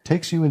Williams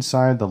takes you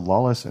inside the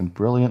lawless and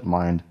brilliant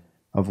mind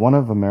of one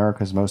of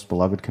America's most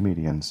beloved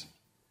comedians.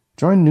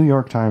 Join New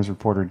York Times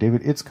reporter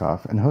David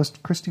Itzkoff and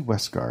host Christy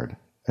Westgard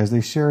as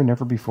they share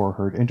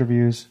never-before-heard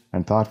interviews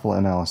and thoughtful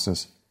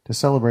analysis to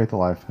celebrate the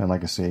life and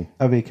legacy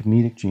of a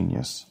comedic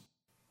genius.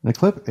 The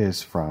clip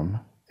is from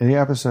the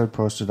episode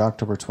posted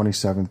October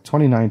 27,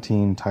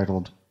 2019,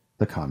 titled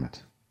The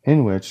Comet,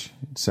 in which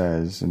it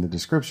says in the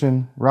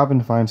description, Robin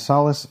finds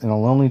solace in a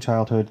lonely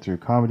childhood through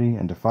comedy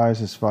and defies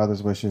his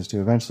father's wishes to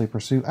eventually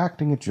pursue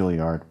acting at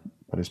Juilliard,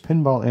 but his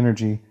pinball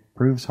energy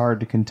proves hard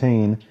to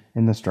contain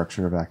in the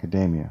structure of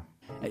academia.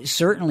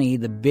 Certainly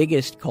the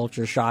biggest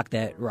culture shock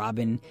that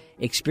Robin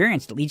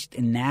experienced, at least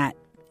in that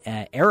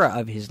era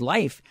of his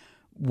life,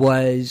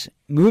 was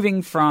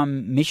moving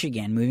from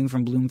Michigan, moving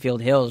from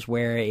Bloomfield Hills,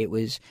 where it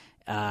was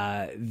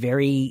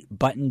very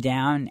buttoned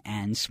down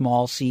and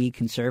small C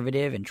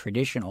conservative and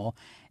traditional,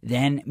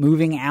 then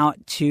moving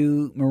out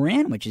to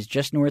Marin, which is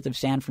just north of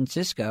San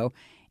Francisco,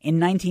 in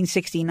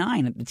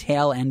 1969 at the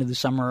tail end of the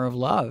Summer of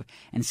Love,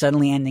 and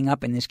suddenly ending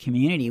up in this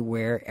community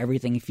where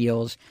everything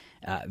feels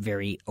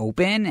very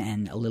open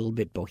and a little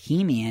bit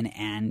bohemian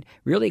and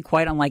really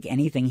quite unlike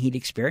anything he'd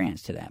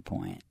experienced to that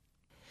point.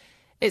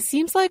 It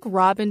seems like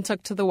Robin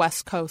took to the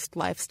West Coast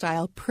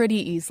lifestyle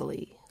pretty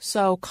easily.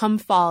 So come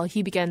fall,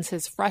 he begins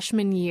his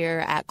freshman year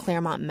at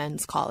Claremont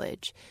Men's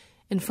College.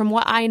 And from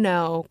what I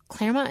know,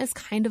 Claremont is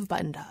kind of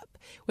buttoned up,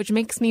 which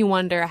makes me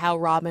wonder how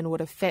Robin would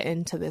have fit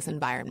into this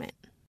environment.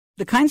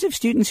 The kinds of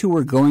students who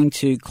were going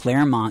to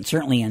Claremont,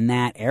 certainly in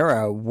that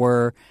era,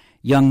 were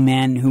young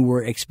men who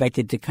were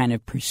expected to kind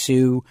of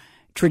pursue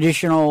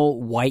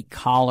traditional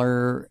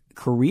white-collar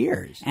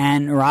careers.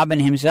 And Robin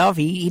himself,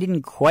 he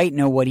didn't quite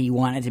know what he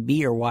wanted to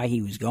be or why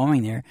he was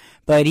going there,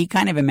 but he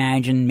kind of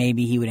imagined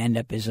maybe he would end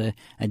up as a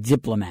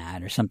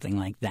diplomat or something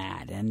like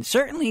that. And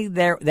certainly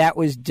that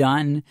was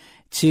done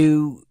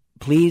to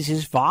please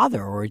his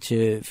father or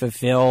to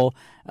fulfill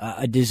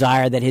a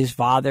desire that his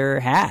father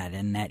had,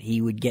 and that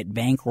he would get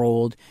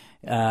bankrolled,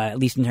 at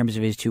least in terms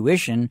of his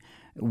tuition,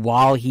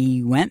 while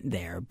he went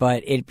there.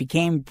 But it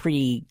became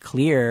pretty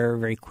clear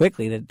very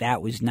quickly that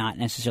that was not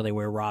necessarily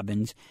where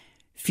Robin's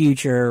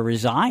future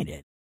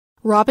resided.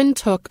 Robin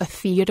took a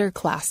theater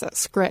class at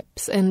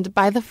Scripps, and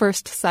by the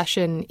first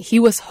session, he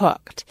was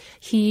hooked.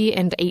 He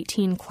and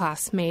 18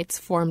 classmates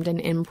formed an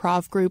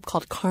improv group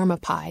called Karma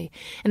Pie,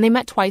 and they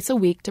met twice a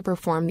week to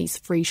perform these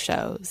free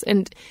shows.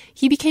 And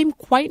he became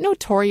quite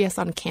notorious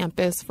on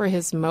campus for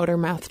his motor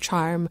mouth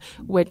charm,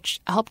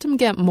 which helped him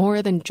get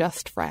more than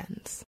just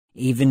friends.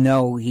 Even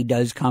though he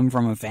does come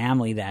from a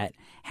family that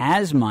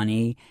has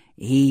money,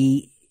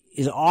 he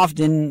is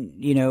often,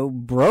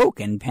 broke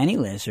and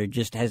penniless, or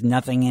just has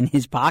nothing in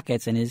his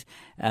pockets and is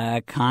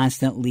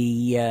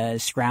constantly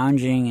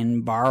scrounging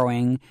and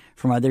borrowing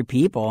from other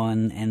people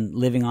and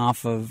living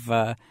off of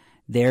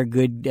their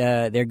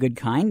good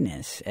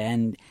kindness.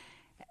 And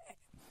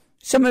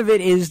some of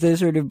it is the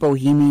sort of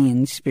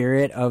bohemian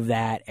spirit of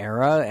that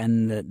era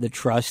and the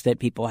trust that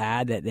people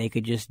had that they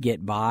could just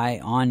get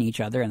by on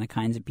each other, and the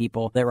kinds of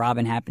people that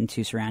Robin happened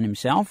to surround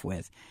himself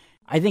with.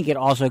 I think it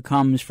also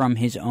comes from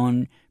his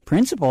own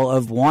principle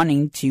of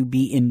wanting to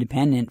be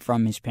independent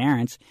from his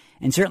parents,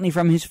 and certainly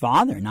from his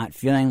father, not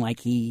feeling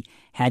like he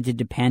had to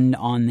depend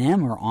on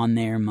them or on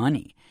their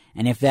money.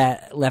 And if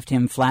that left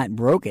him flat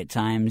broke at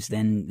times,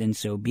 then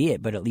so be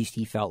it. But at least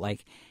he felt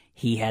like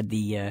he had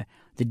the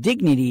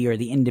dignity or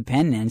the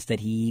independence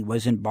that he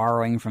wasn't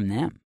borrowing from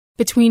them.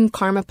 Between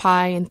Karma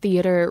Pi and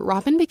theater,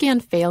 Robin began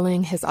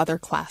failing his other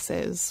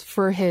classes.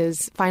 For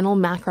his final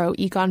macro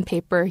econ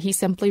paper, he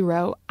simply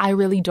wrote, "I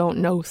really don't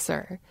know,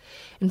 sir."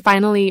 And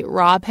finally,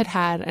 Rob had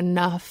had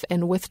enough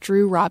and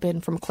withdrew Robin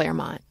from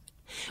Claremont.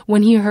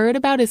 When he heard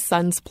about his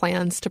son's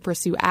plans to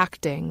pursue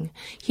acting,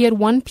 he had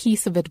one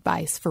piece of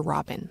advice for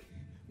Robin.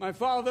 My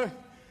father,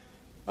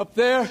 up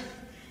there,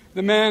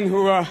 the man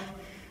who,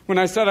 when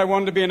I said I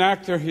wanted to be an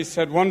actor, he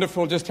said,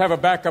 "Wonderful, just have a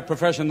backup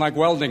profession like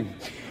welding."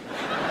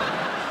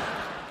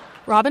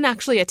 Robin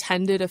actually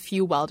attended a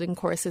few welding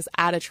courses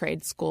at a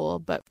trade school,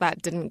 but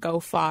that didn't go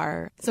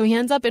far. So he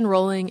ends up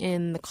enrolling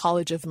in the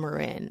College of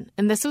Marin.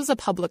 And this was a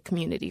public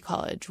community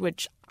college,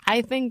 which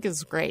I think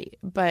is great.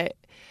 But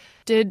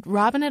did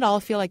Robin at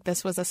all feel like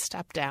this was a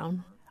step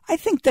down? I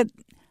think that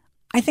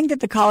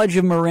the College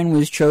of Marin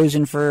was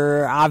chosen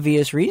for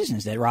obvious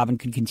reasons, that Robin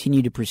could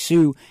continue to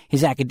pursue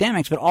his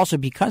academics, but also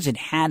because it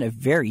had a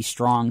very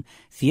strong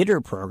theater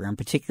program,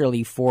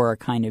 particularly for a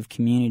kind of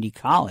community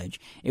college.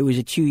 It was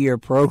a 2-year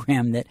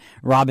program that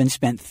Robin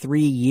spent 3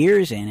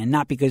 years in, and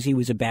not because he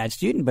was a bad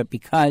student, but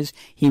because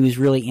he was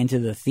really into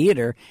the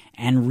theater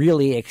and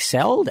really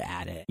excelled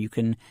at it. You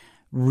can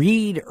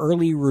read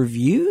early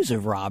reviews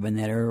of Robin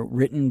that are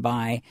written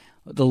by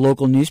the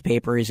local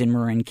newspapers in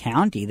Marin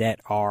County that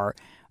are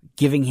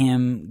giving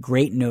him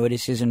great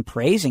notices and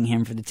praising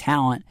him for the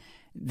talent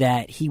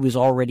that he was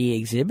already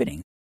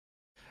exhibiting.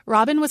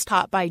 Robin was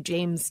taught by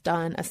James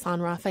Dunn, a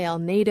San Rafael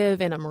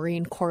native and a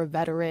Marine Corps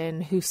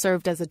veteran who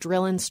served as a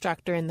drill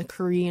instructor in the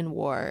Korean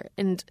War.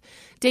 And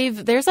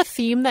Dave, there's a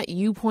theme that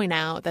you point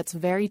out that's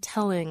very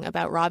telling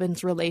about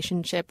Robin's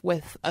relationship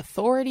with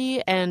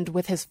authority and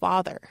with his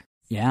father.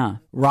 Yeah.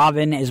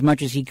 Robin, as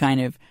much as he kind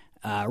of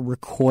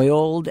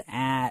recoiled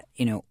at,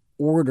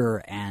 order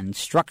and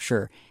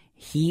structure,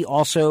 he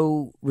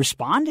also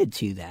responded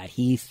to that.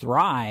 He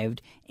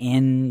thrived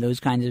in those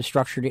kinds of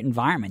structured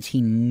environments.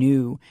 He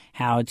knew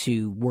how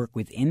to work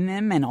within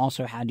them and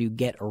also how to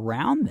get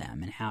around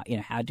them, and how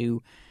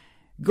to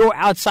go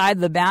outside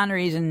the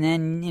boundaries and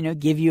then,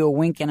 give you a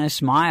wink and a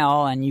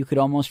smile, and you could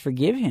almost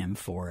forgive him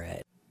for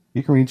it.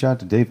 You can reach out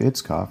to Dave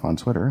Itzkoff on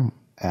Twitter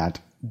at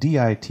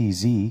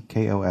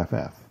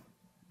DITZKOFF.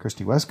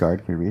 Christy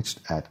Westgard can be reached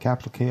at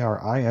capital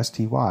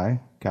KRISTY,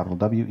 capital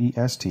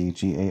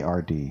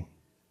WESTGARD.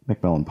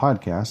 Macmillan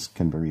Podcasts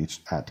can be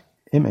reached at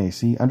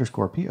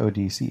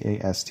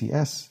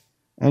MAC_PODCASTS,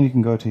 and you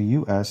can go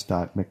to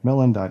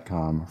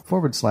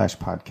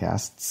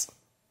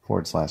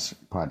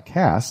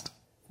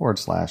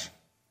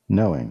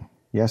us.macmillan.com/podcasts/podcast/knowing.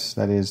 Yes,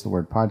 that is the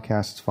word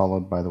podcasts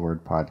followed by the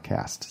word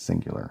podcast,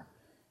 singular.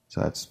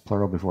 So that's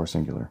plural before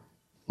singular.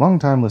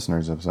 Longtime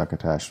listeners of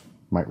Succotash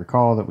might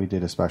recall that we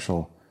did a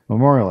special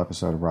memorial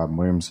episode of Robin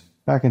Williams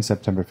back in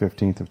September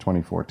 15th of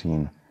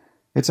 2014.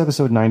 It's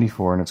episode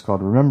 94, and it's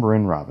called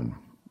Rememberin' Robin,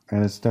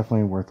 and it's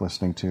definitely worth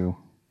listening to.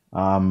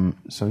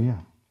 So yeah,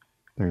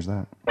 there's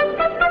that.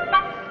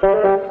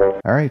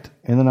 All right,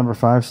 in the number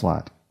 5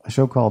 slot, a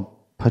show called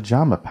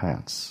Pajama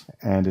Pants,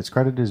 and it's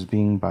credited as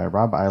being by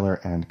Rob Eiler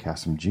and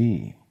Kasim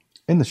G.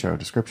 In the show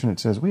description, it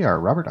says, "We are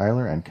Robert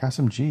Eiler and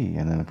Kasim G,"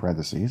 and then in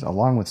parentheses,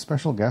 along with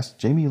special guest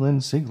Jamie Lynn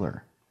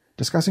Sigler,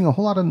 discussing a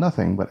whole lot of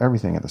nothing but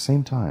everything at the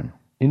same time,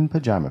 in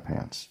pajama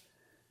pants.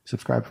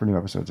 Subscribe for new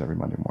episodes every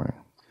Monday morning.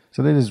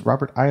 So that is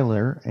Robert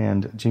Eiler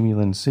and Jamie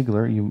Lynn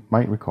Sigler, you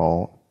might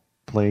recall,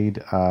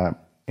 played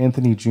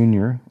Anthony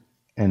Jr.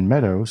 and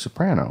Meadow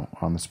Soprano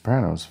on The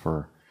Sopranos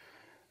for,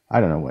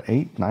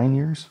 8, 9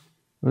 years?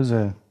 It was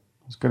a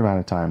good amount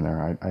of time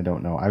there. I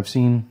don't know. I've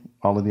seen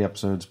all of the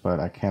episodes, but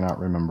I cannot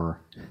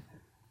remember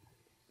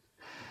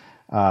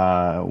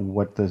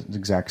what the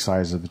exact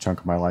size of the chunk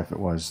of my life it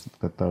was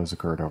that those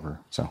occurred over.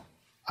 So,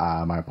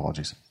 my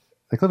apologies.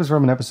 The clip is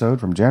from an episode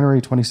from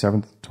January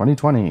 27th,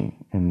 2020.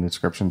 And the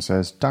description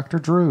says, Dr.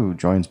 Drew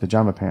joins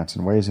Pajama Pants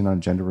and weighs in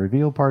on gender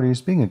reveal parties,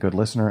 being a good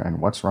listener,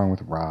 and what's wrong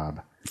with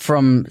Rob.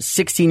 From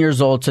 16 years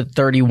old to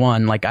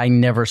 31, I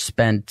never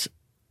spent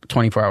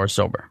 24 hours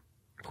sober.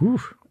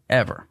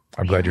 Ever.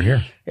 I'm glad you're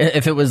here.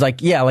 If it was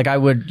like, yeah, like I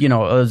would, it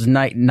was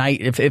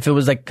night. If it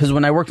was like, cause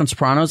when I worked on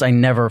Sopranos, I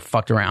never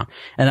fucked around.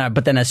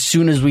 But then as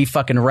soon as we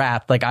fucking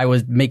wrapped, like I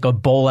would make a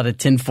bowl out of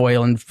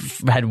tinfoil and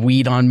had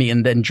weed on me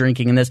and then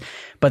drinking and this.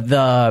 But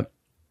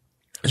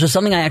so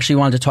something I actually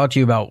wanted to talk to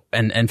you about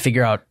and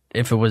figure out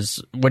if it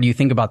was, what do you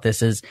think about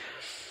this is,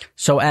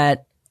 so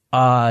at,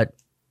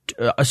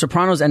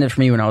 Sopranos ended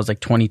for me when I was like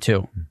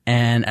 22,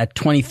 and at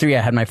 23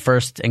 I had my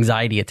first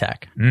anxiety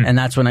attack, and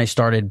that's when I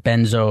started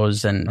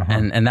benzos,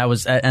 and that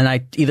was, and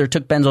I either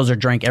took benzos or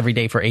drank every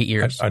day for 8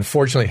 years.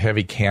 Unfortunately,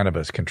 heavy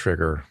cannabis can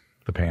trigger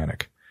the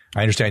panic.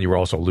 I understand you were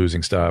also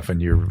losing stuff,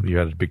 and you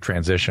had a big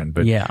transition,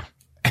 but yeah,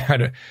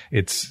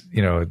 it's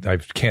I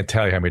can't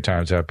tell you how many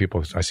times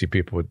I see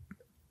people with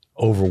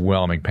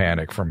overwhelming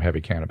panic from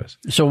heavy cannabis.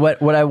 So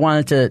what I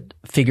wanted to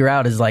figure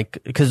out is like,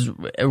 because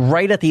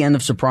right at the end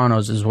of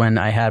Sopranos is when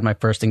I had my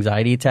first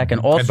anxiety attack, and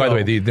also, and by the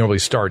way, they normally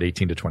start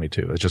 18 to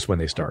 22. It's just when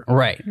they start,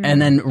 right?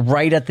 And then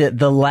right at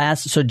the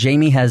last, so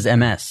Jamie has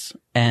MS,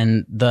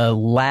 and the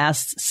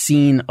last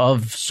scene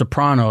of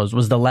Sopranos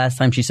was the last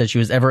time she said she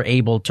was ever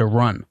able to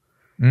run.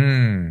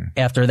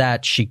 After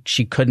that,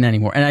 she couldn't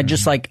anymore, and I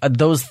just like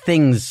those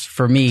things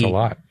for me. It's a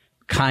lot.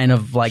 Kind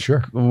of like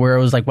where it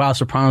was like, wow,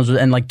 Sopranos,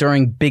 and like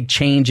during big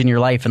change in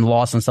your life and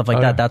loss and stuff like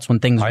that, that's when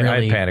things really...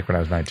 I had panic when I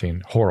was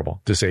 19. Horrible.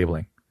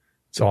 Disabling.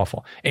 It's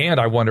awful. And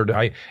I wondered,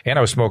 I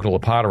was smoking a little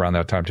pot around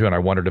that time too, and I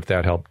wondered if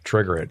that helped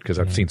trigger it, because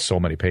I've seen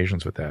so many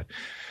patients with that.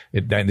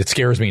 It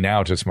scares me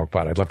now to smoke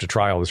pot. I'd love to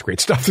try all this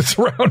great stuff that's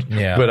around,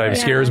 but it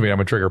scares me. I'm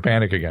going to trigger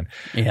panic again.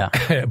 Yeah.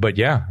 But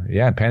yeah,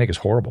 panic is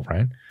horrible,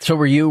 right? So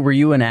were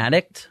you an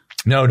addict?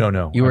 No.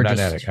 You were I'm not an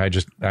addict.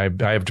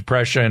 I have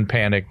depression,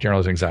 panic,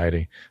 generalized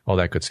anxiety, all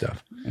that good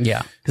stuff.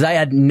 Yeah. Because I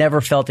had never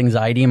felt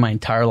anxiety in my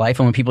entire life.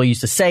 And when people used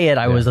to say it,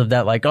 I was of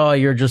that like, oh,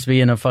 you're just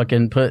being a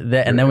fucking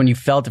and then when you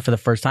felt it for the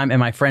first time, and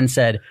my friend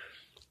said,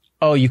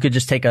 oh, you could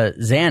just take a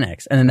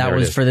Xanax. And then that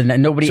was for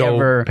nobody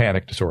ever.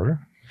 Panic disorder.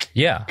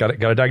 Yeah.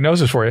 Got a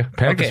diagnosis for you.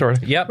 Panic disorder.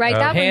 Yep. Right,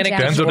 that panic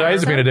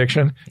benzodiazepine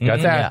addiction.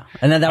 Got that. Yeah.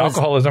 And then that was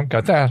alcoholism.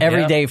 Got that.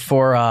 Every day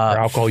for or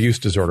alcohol use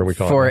disorder, we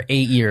call it. For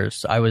 8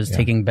 years, I was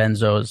taking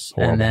benzos.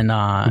 Horrible. And then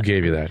who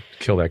gave you that?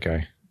 Kill that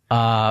guy.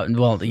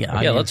 Well,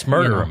 yeah. Let's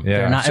murder him.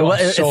 Yeah.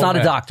 It's not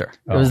a doctor.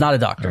 It was not a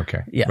doctor.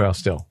 Okay. Yeah. Well,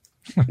 still.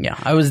 Yeah.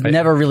 I was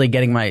never really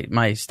getting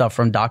my stuff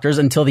from doctors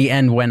until the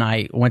end, when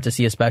I went to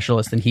see a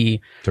specialist, and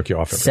he took you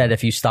off. Said,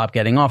 if you stop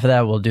getting off of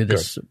that, we'll do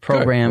this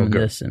program,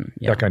 Good. this, and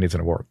that guy needs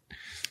an award.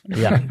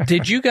 Yeah.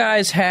 Did you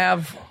guys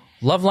have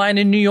Loveline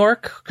in New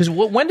York? Because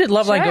when did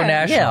Loveline go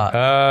national?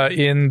 Yeah.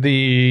 In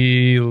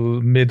the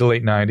mid to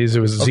late 90s. It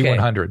was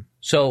Z100.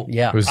 So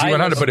it was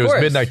Z100, but it was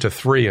midnight to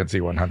 3 at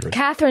Z100.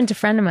 Catherine's a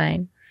friend of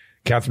mine.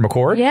 Catherine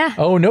McCord? Yeah.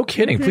 Oh, no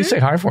kidding. Please say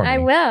hi for me. I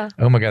will.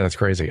 Oh my God, that's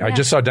crazy. Yeah. I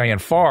just saw Diane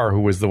Farr,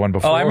 who was the one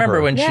before. Oh, I remember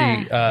her. when she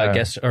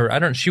guest, or I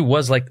don't. She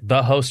was like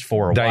the host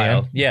for a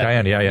while. Yeah,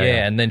 Diane. Yeah.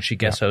 And then she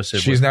guest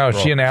hosted.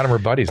 She and Adam are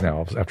buddies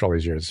now after all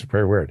these years. It's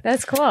very weird.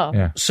 That's cool.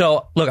 Yeah.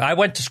 So look, I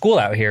went to school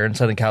out here in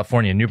Southern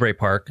California, Newbury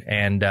Park,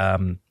 and at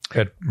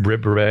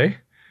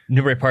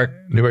Newbury Park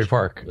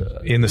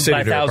in the city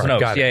by of Thousand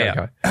Oaks. Got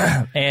it.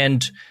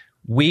 And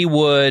we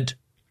would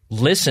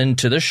listen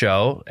to the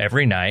show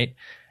every night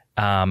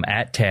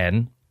at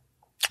 10.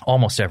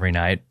 Almost every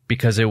night,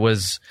 because it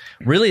was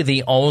really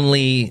the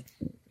only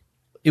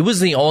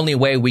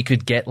way we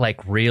could get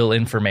like real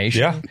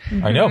information. Yeah,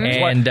 I know.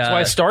 That's why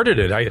I started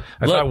it. I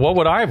thought, what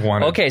would I have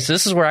wanted? Okay, so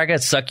this is where I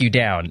got to suck you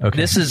down. Okay.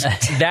 This is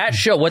that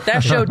show. What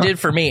that show did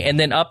for me, and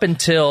then up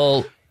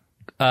until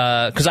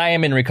because I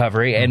am in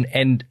recovery,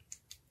 and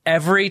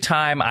every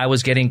time I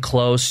was getting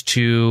close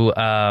to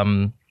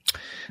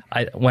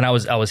when I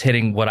was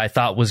hitting what I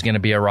thought was going to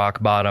be a rock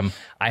bottom,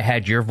 I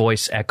had your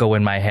voice echo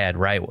in my head,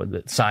 right?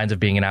 The signs of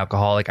being an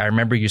alcoholic. I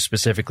remember you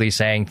specifically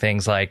saying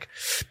things like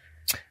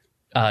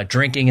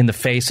drinking in the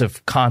face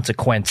of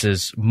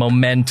consequences,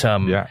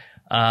 momentum. Yeah.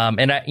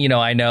 And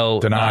I know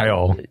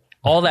denial,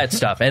 all that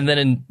stuff. And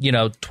then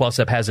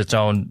 12-step has its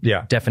own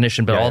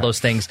definition, but all those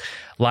things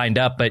lined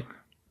up. But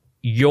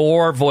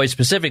your voice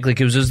specifically,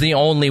 because it was the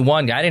only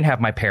one. I didn't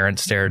have my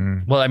parents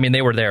there. Well, I mean,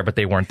 they were there, but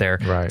they weren't there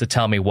to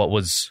tell me what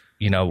was,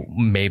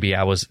 maybe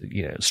I was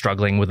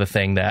struggling with a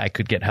thing that I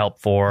could get help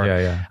for.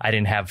 I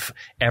didn't have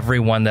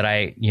everyone that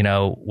I,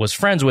 was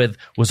friends with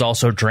was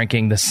also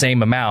drinking the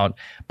same amount,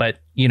 but,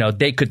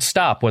 they could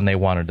stop when they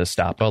wanted to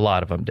stop. A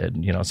lot of them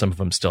did. Some of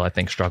them still, I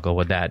think, struggle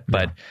with that.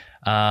 But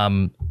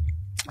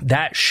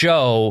that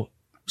show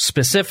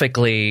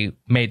specifically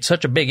made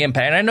such a big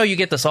impact. And I know you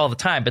get this all the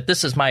time, but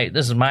this is my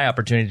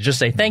opportunity to just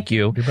say thank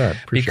you.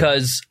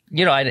 Because,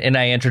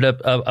 I entered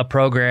a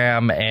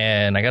program,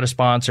 and I got a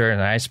sponsor,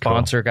 and I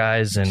sponsor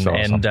guys, and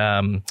awesome.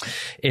 and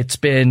it's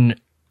been,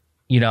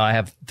 I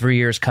have 3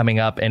 years coming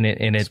up, and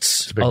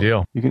it's a big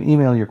deal. You can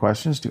email your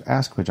questions to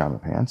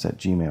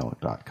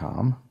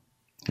askpajamapants@gmail.com.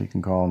 You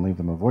can call and leave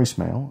them a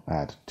voicemail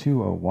at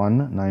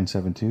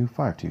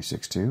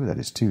 201-972-5262. That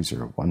is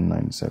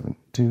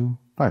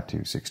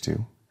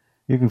 201-972-5262.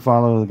 You can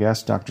follow the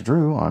guest, Dr.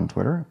 Drew, on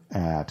Twitter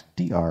at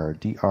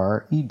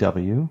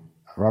DRDREW.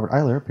 Robert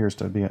Eiler appears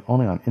to be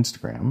only on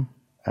Instagram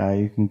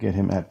You can get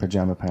him at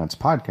Pajama Pants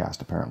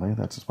Podcast, apparently.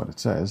 That's what it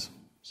says.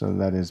 So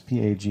that is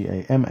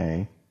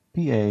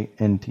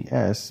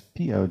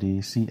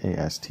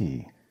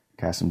PAGAMAPANTSPODCAST.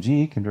 Kasim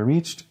G can be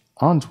reached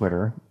on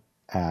Twitter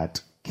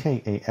at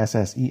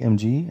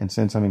KASSEMG. And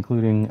since I'm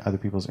including other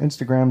people's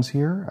Instagrams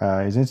here,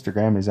 his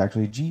Instagram is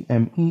actually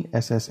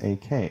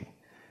GMESSAK.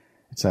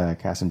 It's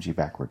Kasim G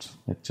backwards.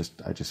 I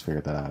just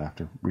figured that out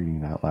after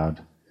reading it out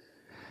loud.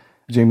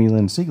 Jamie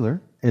Lynn Siegler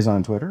is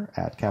on Twitter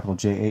at capital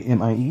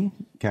JAMIE,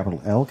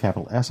 capital L,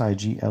 capital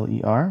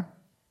SIGLER.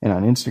 And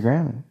on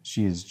Instagram,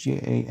 she is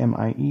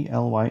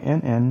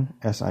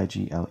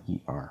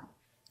JAMIELYNNSIGLER.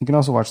 You can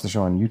also watch the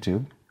show on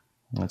YouTube.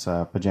 That's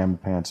Pajama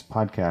Pants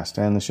Podcast.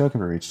 And the show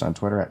can be reached on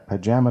Twitter at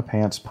Pajama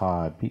Pants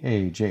Pod,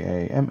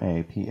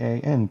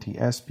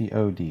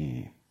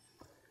 PAJAMAPANTSPOD.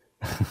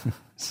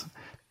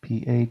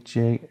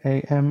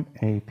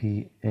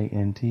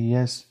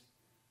 PAJAMAPANTS.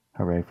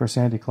 Hooray for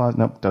Santa Claus.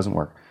 Nope, doesn't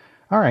work.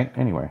 All right,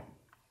 anyway.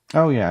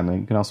 Oh, yeah,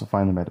 and you can also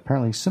find them at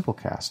apparently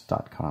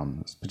simplecast.com.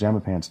 It's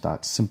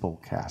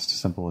pajamapants.simplecast.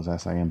 Simple is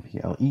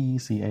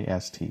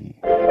SIMPLECAST.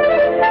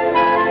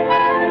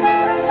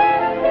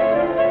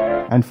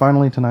 And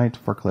finally tonight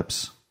for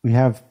clips, we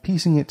have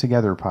Piecing It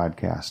Together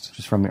podcast, which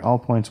is from the All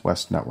Points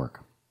West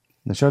Network.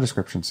 The show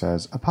description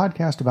says, a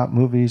podcast about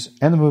movies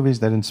and the movies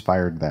that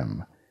inspired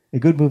them. A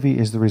good movie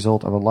is the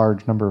result of a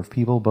large number of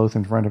people, both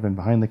in front of and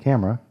behind the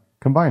camera,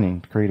 combining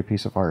to create a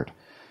piece of art.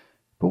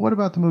 But what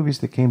about the movies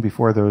that came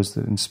before those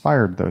that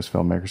inspired those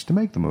filmmakers to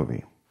make the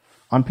movie?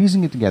 On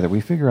Piecing It Together, we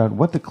figure out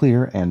what the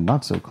clear and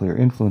not so clear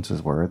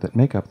influences were that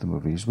make up the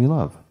movies we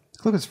love. The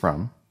clip is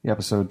from the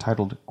episode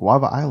titled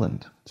Guava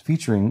Island. It's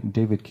featuring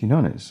David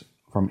Quinones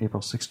from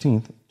April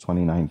 16th,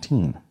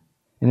 2019.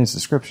 In its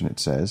description, it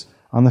says,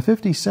 on the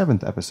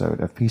 57th episode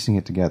of Piecing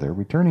It Together,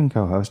 returning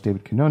co-host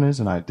David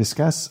Quinones and I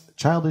discuss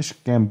Childish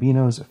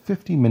Gambino's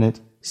 50-minute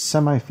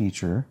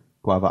semi-feature,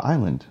 Guava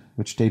Island,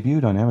 which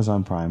debuted on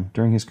Amazon Prime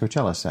during his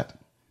Coachella set.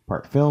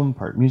 Part film,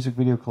 part music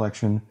video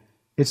collection.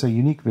 It's a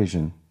unique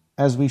vision,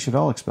 as we should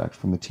all expect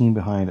from the team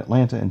behind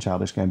Atlanta and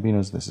Childish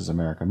Gambino's This Is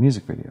America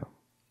music video.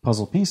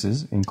 Puzzle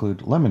pieces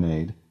include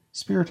Lemonade,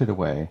 Spirited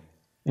Away,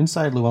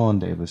 Inside Llewellyn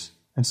Davis,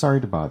 and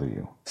Sorry to Bother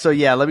You. So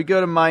yeah, let me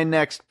go to my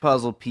next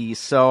puzzle piece.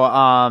 So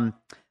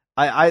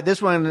I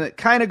this one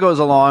kind of goes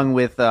along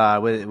with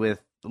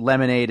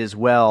Lemonade as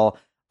well,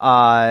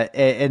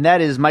 and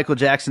that is Michael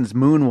Jackson's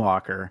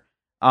Moonwalker.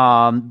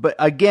 But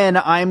again,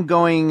 I'm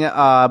going,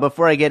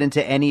 before I get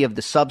into any of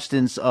the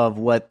substance of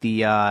what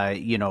the,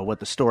 what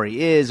the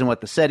story is and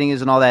what the setting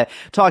is and all that,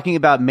 talking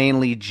about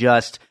mainly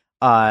just,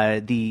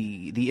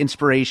 the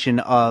inspiration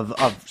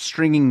of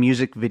stringing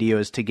music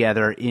videos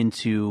together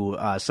into,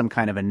 some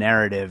kind of a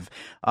narrative,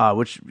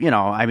 which,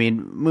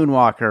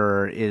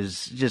 Moonwalker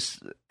is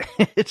just,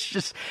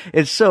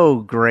 it's so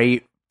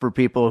great for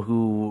people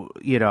who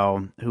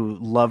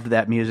loved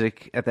that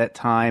music at that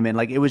time. And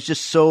it was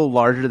just so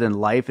larger than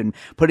life, and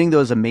putting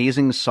those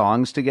amazing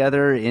songs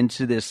together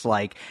into this,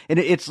 and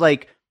it's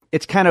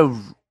kind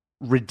of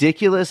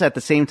ridiculous at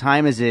the same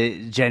time as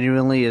it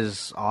genuinely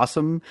is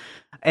awesome.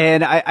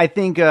 And I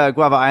think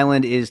Guava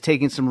Island is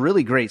taking some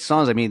really great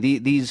songs. I mean,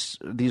 these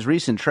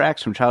recent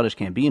tracks from Childish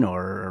Gambino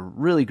are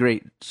really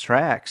great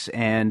tracks,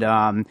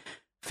 and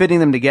fitting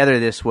them together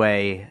this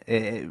way,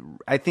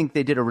 I think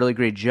they did a really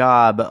great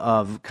job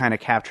of kind of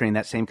capturing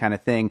that same kind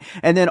of thing.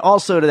 And then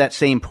also to that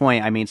same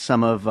point,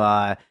 some of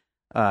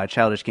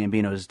Childish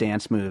Gambino's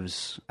dance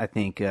moves, I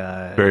think...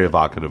 very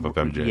evocative of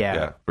MJ,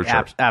 yeah for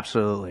sure.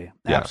 Absolutely.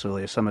 Yeah.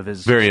 Absolutely. Some of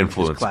his... Very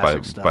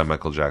influenced by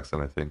Michael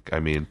Jackson, I think.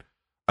 I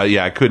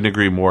couldn't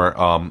agree more.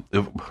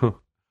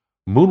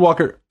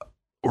 Moonwalker,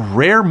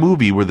 rare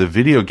movie where the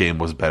video game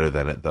was better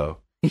than it, though.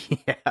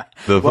 Yeah.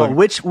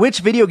 Which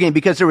video game?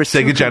 Because there was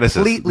Sega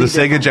Genesis,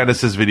 Sega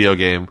Genesis video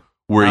game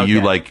where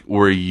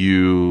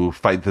you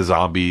fight the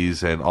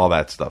zombies and all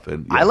that stuff.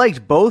 And I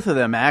liked both of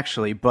them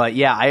actually, but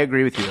yeah, I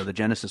agree with you. The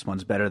Genesis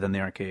one's better than the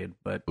arcade,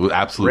 but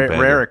absolute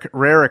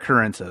rare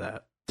occurrence of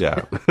that.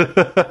 Yeah.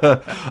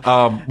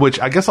 Which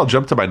I guess I'll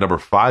jump to my number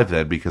 5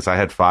 then, because I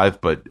had 5,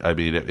 but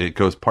it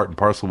goes part and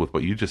parcel with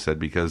what you just said,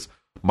 because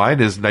mine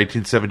is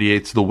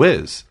 1978's The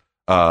Wiz,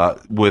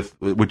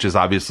 which is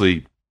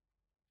obviously,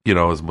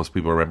 as most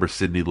people remember,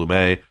 Sidney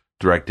Lumet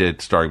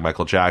directed, starring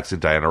Michael Jackson,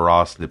 Diana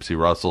Ross, Nipsey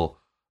Russell.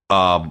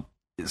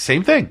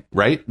 Same thing,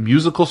 right?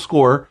 Musical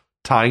score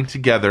tying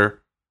together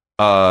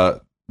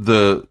the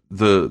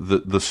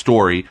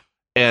story.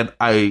 And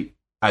I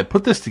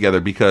put this together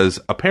because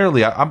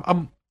apparently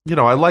I'm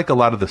I like a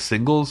lot of the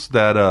singles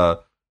that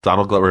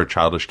Donald Glover,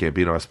 Childish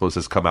Gambino, I suppose,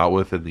 has come out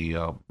with in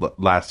the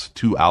last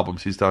 2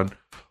 albums he's done.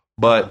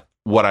 But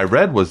what I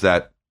read was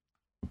that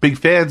big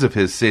fans of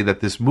his say that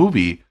this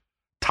movie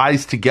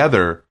ties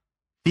together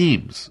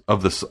themes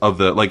of this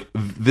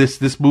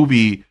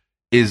movie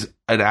is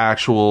an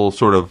actual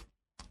sort of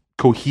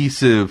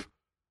cohesive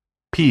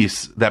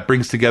piece that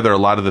brings together a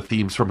lot of the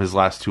themes from his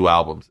last 2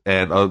 albums,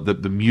 and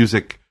the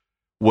music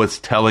was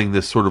telling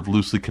this sort of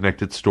loosely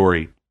connected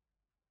story,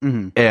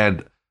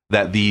 and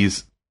that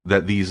these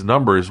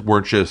numbers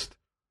weren't just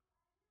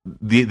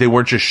they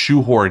weren't just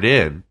shoehorned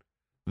in.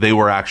 They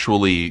were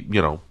actually,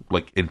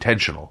 like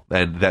intentional,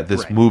 and that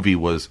this movie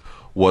was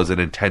an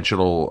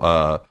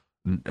intentional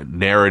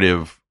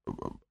narrative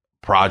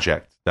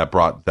project that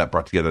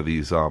brought together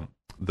these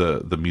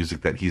the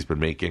music that he's been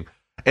making.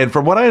 And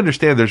from what I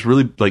understand, there's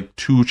really like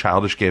two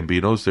Childish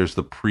Gambinos. There's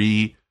the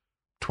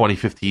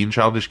pre-2015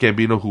 Childish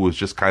Gambino, who was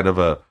just kind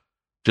of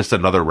just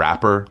another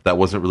rapper that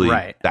wasn't really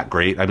that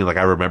great. I mean, like,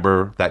 I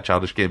remember that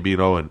Childish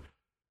Gambino, and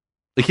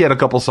like, he had a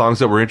couple songs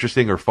that were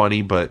interesting or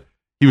funny, but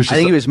he was just, I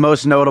think he was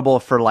most notable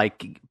for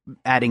like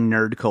adding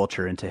nerd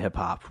culture into hip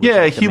hop.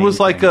 Yeah, he was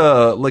like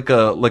a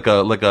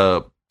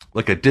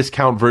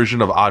discount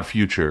version of Odd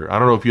Future. I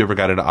don't know if you ever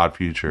got into Odd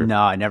Future.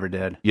 No, I never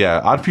did. Yeah,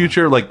 Odd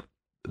Future, like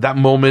that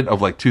moment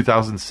of like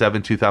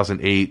 2007,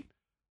 2008,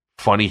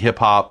 funny hip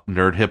hop,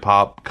 nerd hip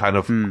hop kind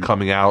of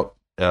coming out.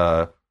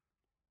 That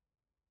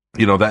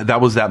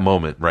was that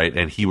moment, right?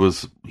 And he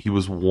was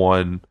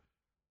one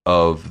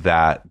of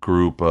that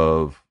group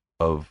of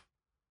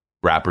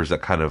rappers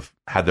that kind of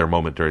had their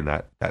moment during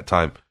that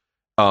time.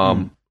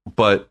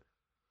 But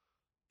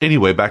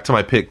anyway, back to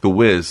my pick, The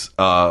Wiz.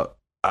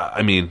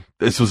 I mean,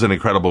 this was an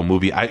incredible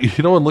movie.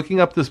 In looking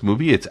up this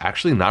movie, it's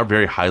actually not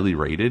very highly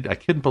rated. I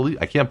can't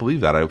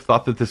believe that. I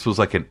thought that this was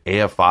like an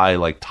AFI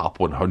like top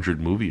 100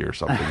 movie or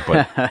something,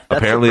 but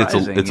apparently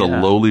it's a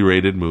lowly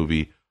rated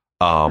movie.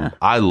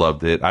 I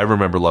loved it. I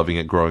remember loving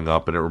it growing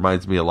up, and it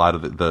reminds me a lot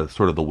of the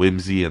sort of the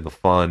whimsy and the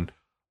fun.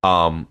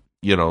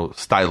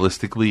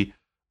 Stylistically,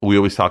 we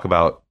always talk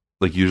about,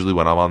 like, usually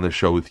when I'm on this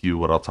show with you,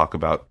 what I'll talk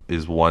about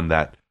is one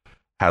that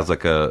has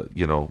like a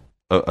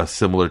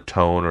similar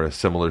tone or a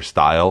similar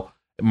style.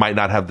 It might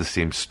not have the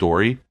same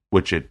story,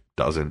 which it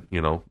doesn't.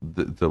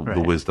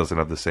 The Wiz doesn't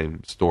have the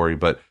same story,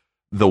 but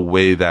the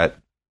way that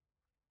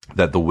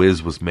The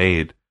Wiz was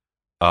made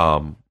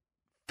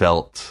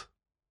felt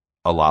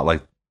a lot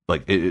like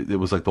it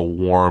was like the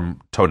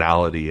warm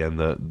tonality and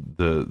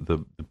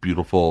the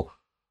beautiful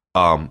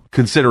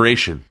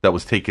consideration that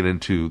was taken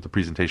into the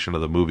presentation of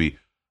the movie.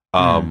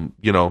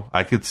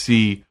 I could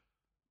see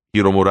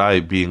Hiro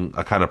Murai being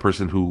a kind of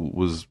person who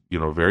was,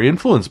 very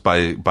influenced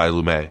by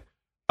Lumet.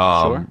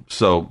 Sure.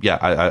 So yeah,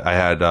 I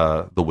had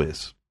The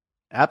Wiz.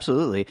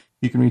 Absolutely.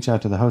 You can reach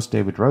out to the host,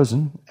 David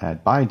Rosen,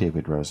 at By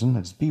David Rosen.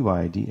 That's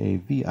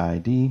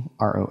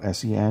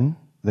BYDAVIDROSEN.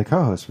 The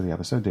co-host for the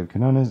episode, David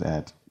Quinones,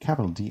 at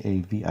capital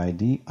DAVID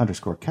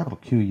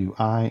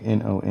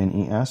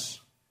 _QUINONES.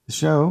 The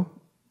show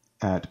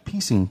at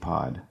Piecing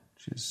Pod,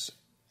 which is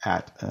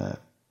at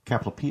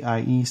capital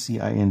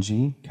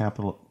PIECING,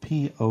 capital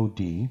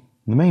POD.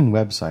 The main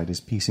website is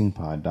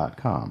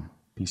piecingpod.com.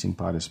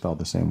 Piecingpod is spelled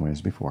the same way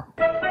as before.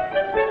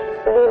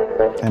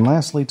 And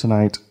lastly,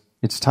 tonight,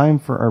 it's time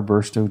for our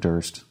Burst o'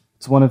 Durst.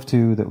 It's one of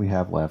two that we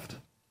have left.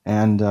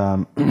 And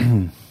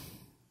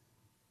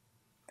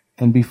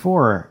and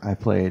before I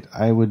play it,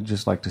 I would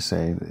just like to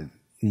say that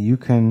you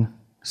can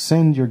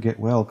send your Get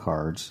Well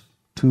cards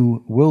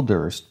to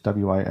Wildurst,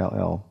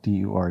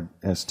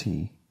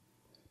 WILLDURST,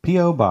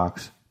 P.O.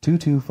 Box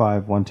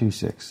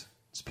 225126.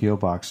 It's P.O.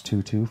 Box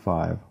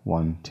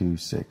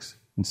 225126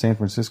 in San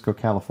Francisco,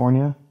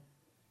 California,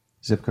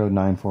 zip code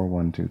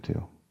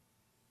 94122.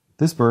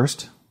 This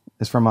burst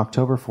is from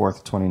October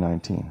 4th,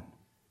 2019.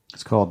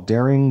 It's called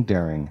Daring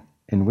Daring,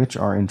 in which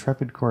our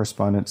intrepid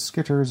correspondent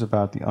skitters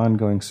about the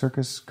ongoing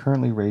circus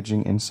currently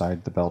raging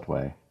inside the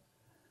Beltway.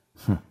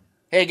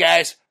 Hey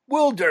guys,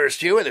 Will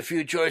Durst here with a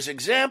few choice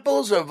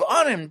examples of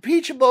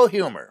unimpeachable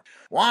humor.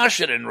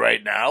 Washington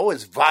right now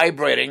is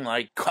vibrating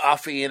like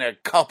coffee in a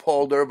cup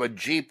holder of a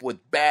Jeep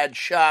with bad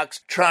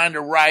shocks trying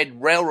to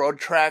ride railroad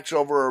tracks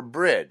over a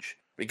bridge,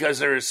 because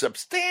there is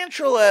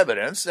substantial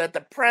evidence that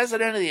the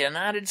President of the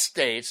United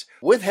States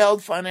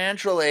withheld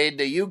financial aid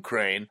to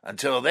Ukraine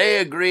until they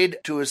agreed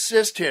to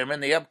assist him in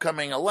the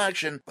upcoming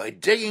election by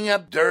digging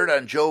up dirt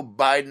on Joe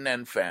Biden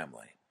and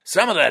family.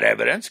 Some of that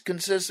evidence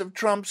consists of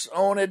Trump's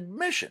own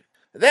admission.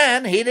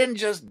 Then he didn't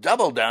just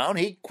double down,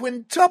 he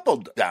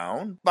quintupled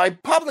down by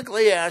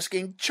publicly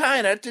asking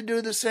China to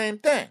do the same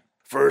thing.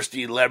 First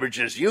he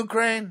leverages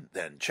Ukraine,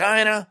 then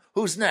China.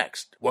 Who's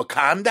next?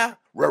 Wakanda?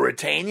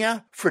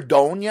 Ruritania?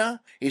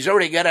 Fredonia? He's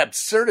already got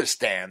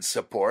Absurdistan's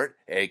support,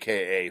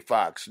 a.k.a.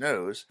 Fox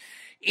News.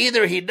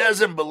 Either he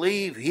doesn't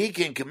believe he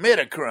can commit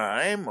a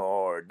crime,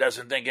 or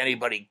doesn't think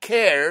anybody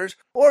cares,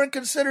 or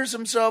considers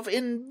himself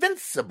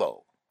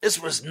invincible.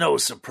 This was no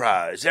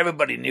surprise.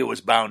 Everybody knew it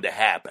was bound to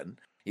happen.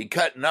 You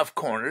cut enough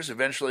corners,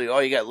 eventually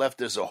all you got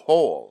left is a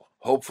hole,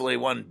 hopefully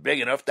one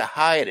big enough to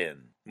hide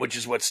in, which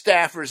is what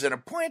staffers and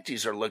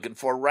appointees are looking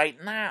for right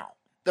now.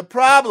 The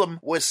problem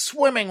with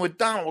swimming with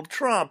Donald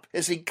Trump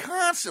is he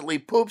constantly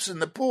poops in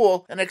the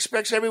pool and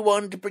expects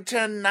everyone to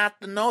pretend not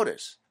to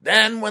notice.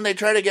 Then, when they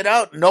try to get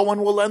out, no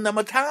one will lend them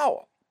a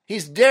towel.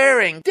 He's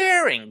daring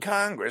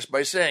Congress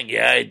by saying,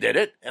 yeah, I did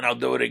it, and I'll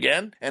do it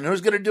again, and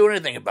who's going to do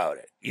anything about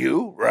it?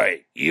 You?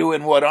 Right. You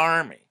in what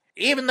army?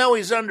 Even though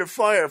he's under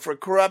fire for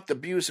corrupt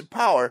abuse of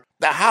power,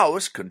 the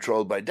House,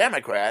 controlled by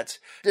Democrats,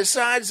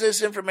 decides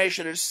this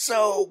information is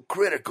so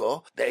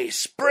critical, they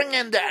spring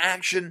into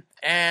action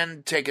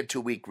and take a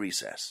 2-week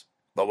recess.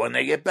 But when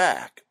they get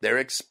back, they're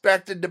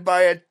expected to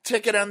buy a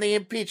ticket on the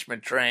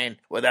impeachment train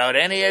without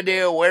any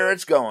idea where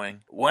it's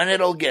going, when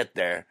it'll get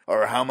there,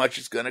 or how much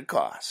it's going to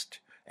cost.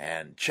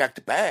 And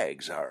checked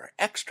bags are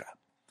extra.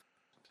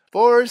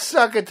 For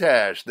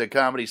Succotash, the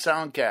Comedy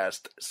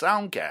Soundcast,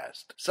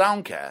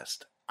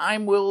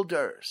 I'm Will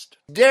Durst.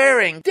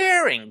 Daring!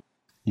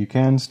 You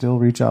can still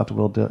reach out to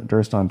Will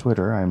Durst on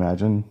Twitter, I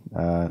imagine.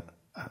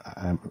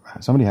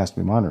 Somebody has to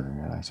be monitoring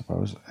it, I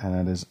suppose.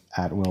 And it is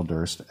at Will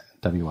Durst,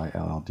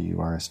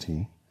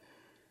 WILLDURST.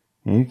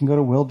 And you can go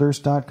to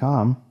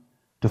willdurst.com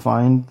to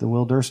find the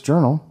Will Durst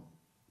Journal,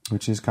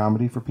 which is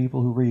comedy for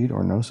people who read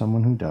or know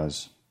someone who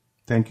does.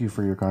 Thank you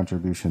for your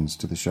contributions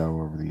to the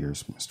show over the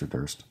years, Mr.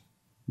 Durst.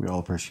 We all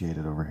appreciate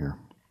it over here.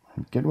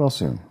 Get well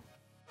soon.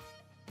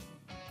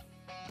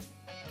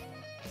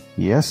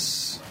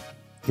 Yes,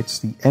 it's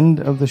the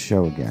end of the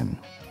show again.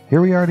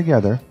 Here we are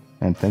together,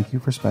 and thank you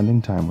for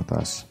spending time with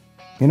us.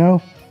 You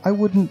know, I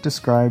wouldn't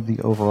describe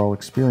the overall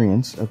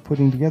experience of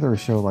putting together a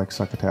show like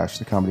Succotash,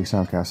 the Comedy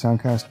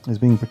Soundcast, as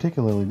being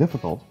particularly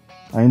difficult.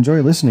 I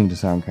enjoy listening to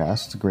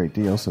Soundcasts a great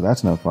deal, so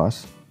that's no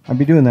fuss. I'd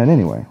be doing that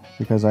anyway,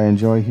 because I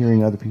enjoy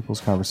hearing other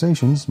people's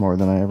conversations more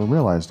than I ever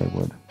realized I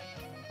would.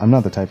 I'm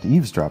not the type to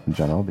eavesdrop in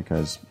general,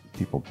 because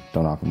people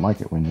don't often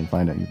like it when they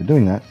find out you've been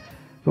doing that,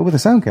 but with a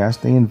Soundcast,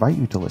 they invite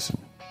you to listen.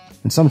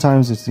 And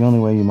sometimes it's the only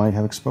way you might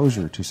have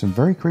exposure to some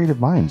very creative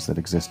minds that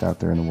exist out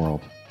there in the world.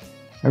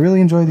 I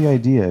really enjoy the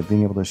idea of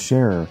being able to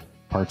share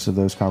parts of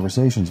those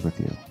conversations with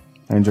you.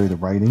 I enjoy the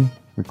writing,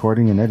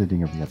 recording, and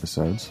editing of the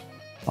episodes.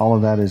 All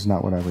of that is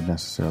not what I would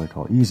necessarily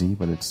call easy,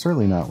 but it's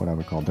certainly not what I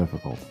would call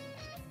difficult.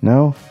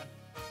 No,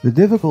 the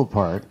difficult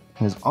part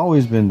has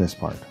always been this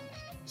part,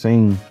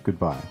 saying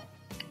goodbye.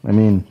 I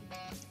mean,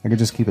 I could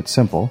just keep it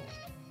simple.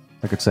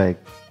 I could say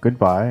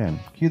goodbye and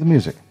cue the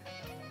music.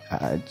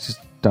 I just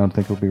don't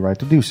think it would be right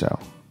to do so.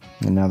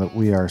 And now that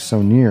we are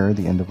so near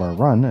the end of our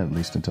run, at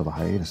least until the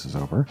hiatus is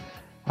over,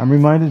 I'm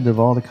reminded of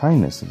all the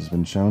kindness that has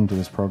been shown to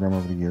this program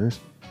over the years,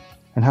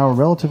 and how a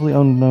relatively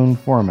unknown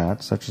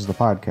format, such as the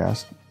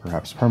podcast,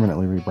 perhaps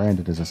permanently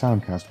rebranded as a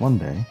Soundcast one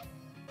day,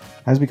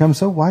 has become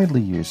so widely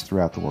used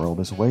throughout the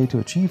world as a way to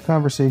achieve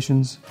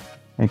conversations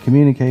and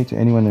communicate to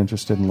anyone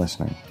interested in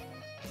listening.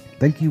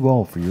 Thank you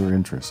all for your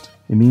interest.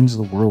 It means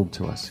the world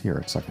to us here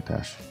at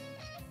Succotash.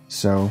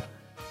 So,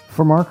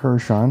 for Mark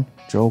Hershon,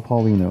 Joel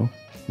Paulino,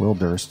 Will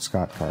Durst,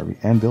 Scott Carvey,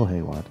 and Bill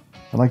Haywatt,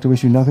 I'd like to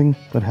wish you nothing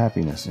but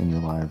happiness in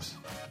your lives.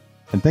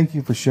 And thank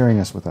you for sharing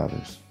us with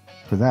others.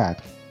 For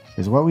that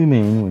is what we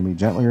mean when we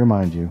gently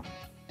remind you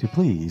to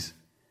please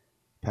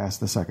pass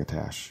the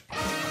Succotash.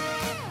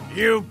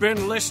 You've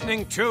been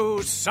listening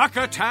to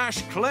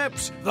Succotash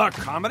Clips, the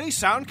Comedy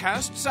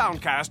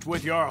Soundcast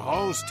with your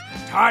host,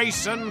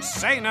 Tyson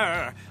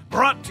Saner.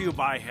 Brought to you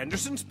by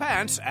Henderson's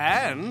Pants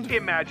and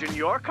Imagine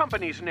Your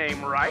Company's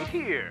name right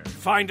here.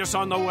 Find us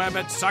on the web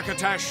at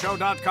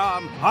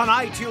succotashshow.com, on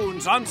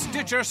iTunes, on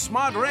Stitcher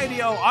Smart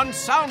Radio, on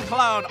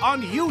SoundCloud,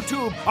 on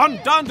YouTube, on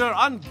Dunder,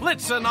 on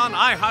Blitzen, on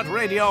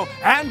iHeartRadio,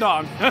 and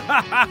on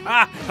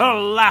a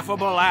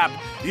laughable app.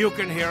 You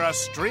can hear us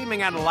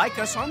streaming and like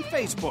us on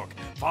Facebook.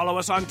 Follow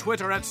us on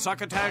Twitter at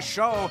Succotash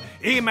Show.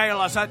 Email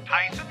us at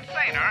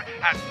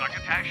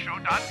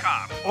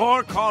TysonSaner@succotashshow.com.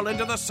 Or call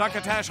into the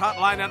Succotash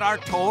hotline at our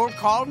toll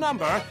call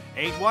number,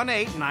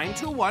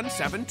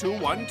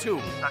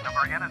 818-921-7212. That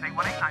number again is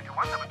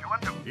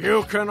 818-921-7212.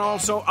 You can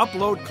also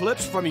upload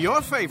clips from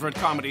your favorite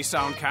comedy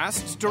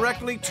soundcasts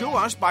directly to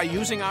us by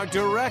using our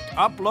direct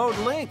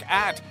upload link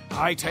at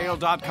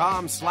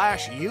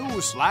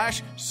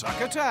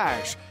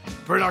hightail.com/u/Succotash.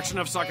 Production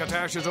of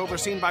Succotash is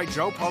overseen by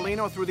Joe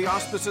Paulino through the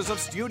auspices of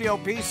Studio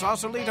P.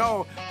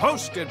 Sausalito.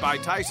 Hosted by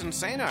Tyson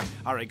Saner.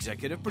 Our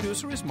executive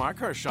producer is Mark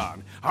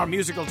Hershon. Our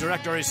musical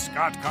director is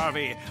Scott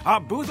Carvey. Our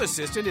booth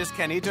assistant is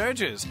Kenny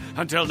Durges.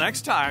 Until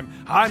next time,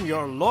 I'm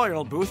your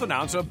loyal booth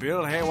announcer,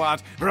 Bill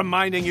Haywatt,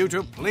 reminding you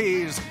to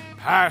please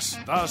pass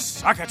the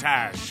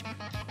Succotash.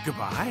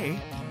 Goodbye.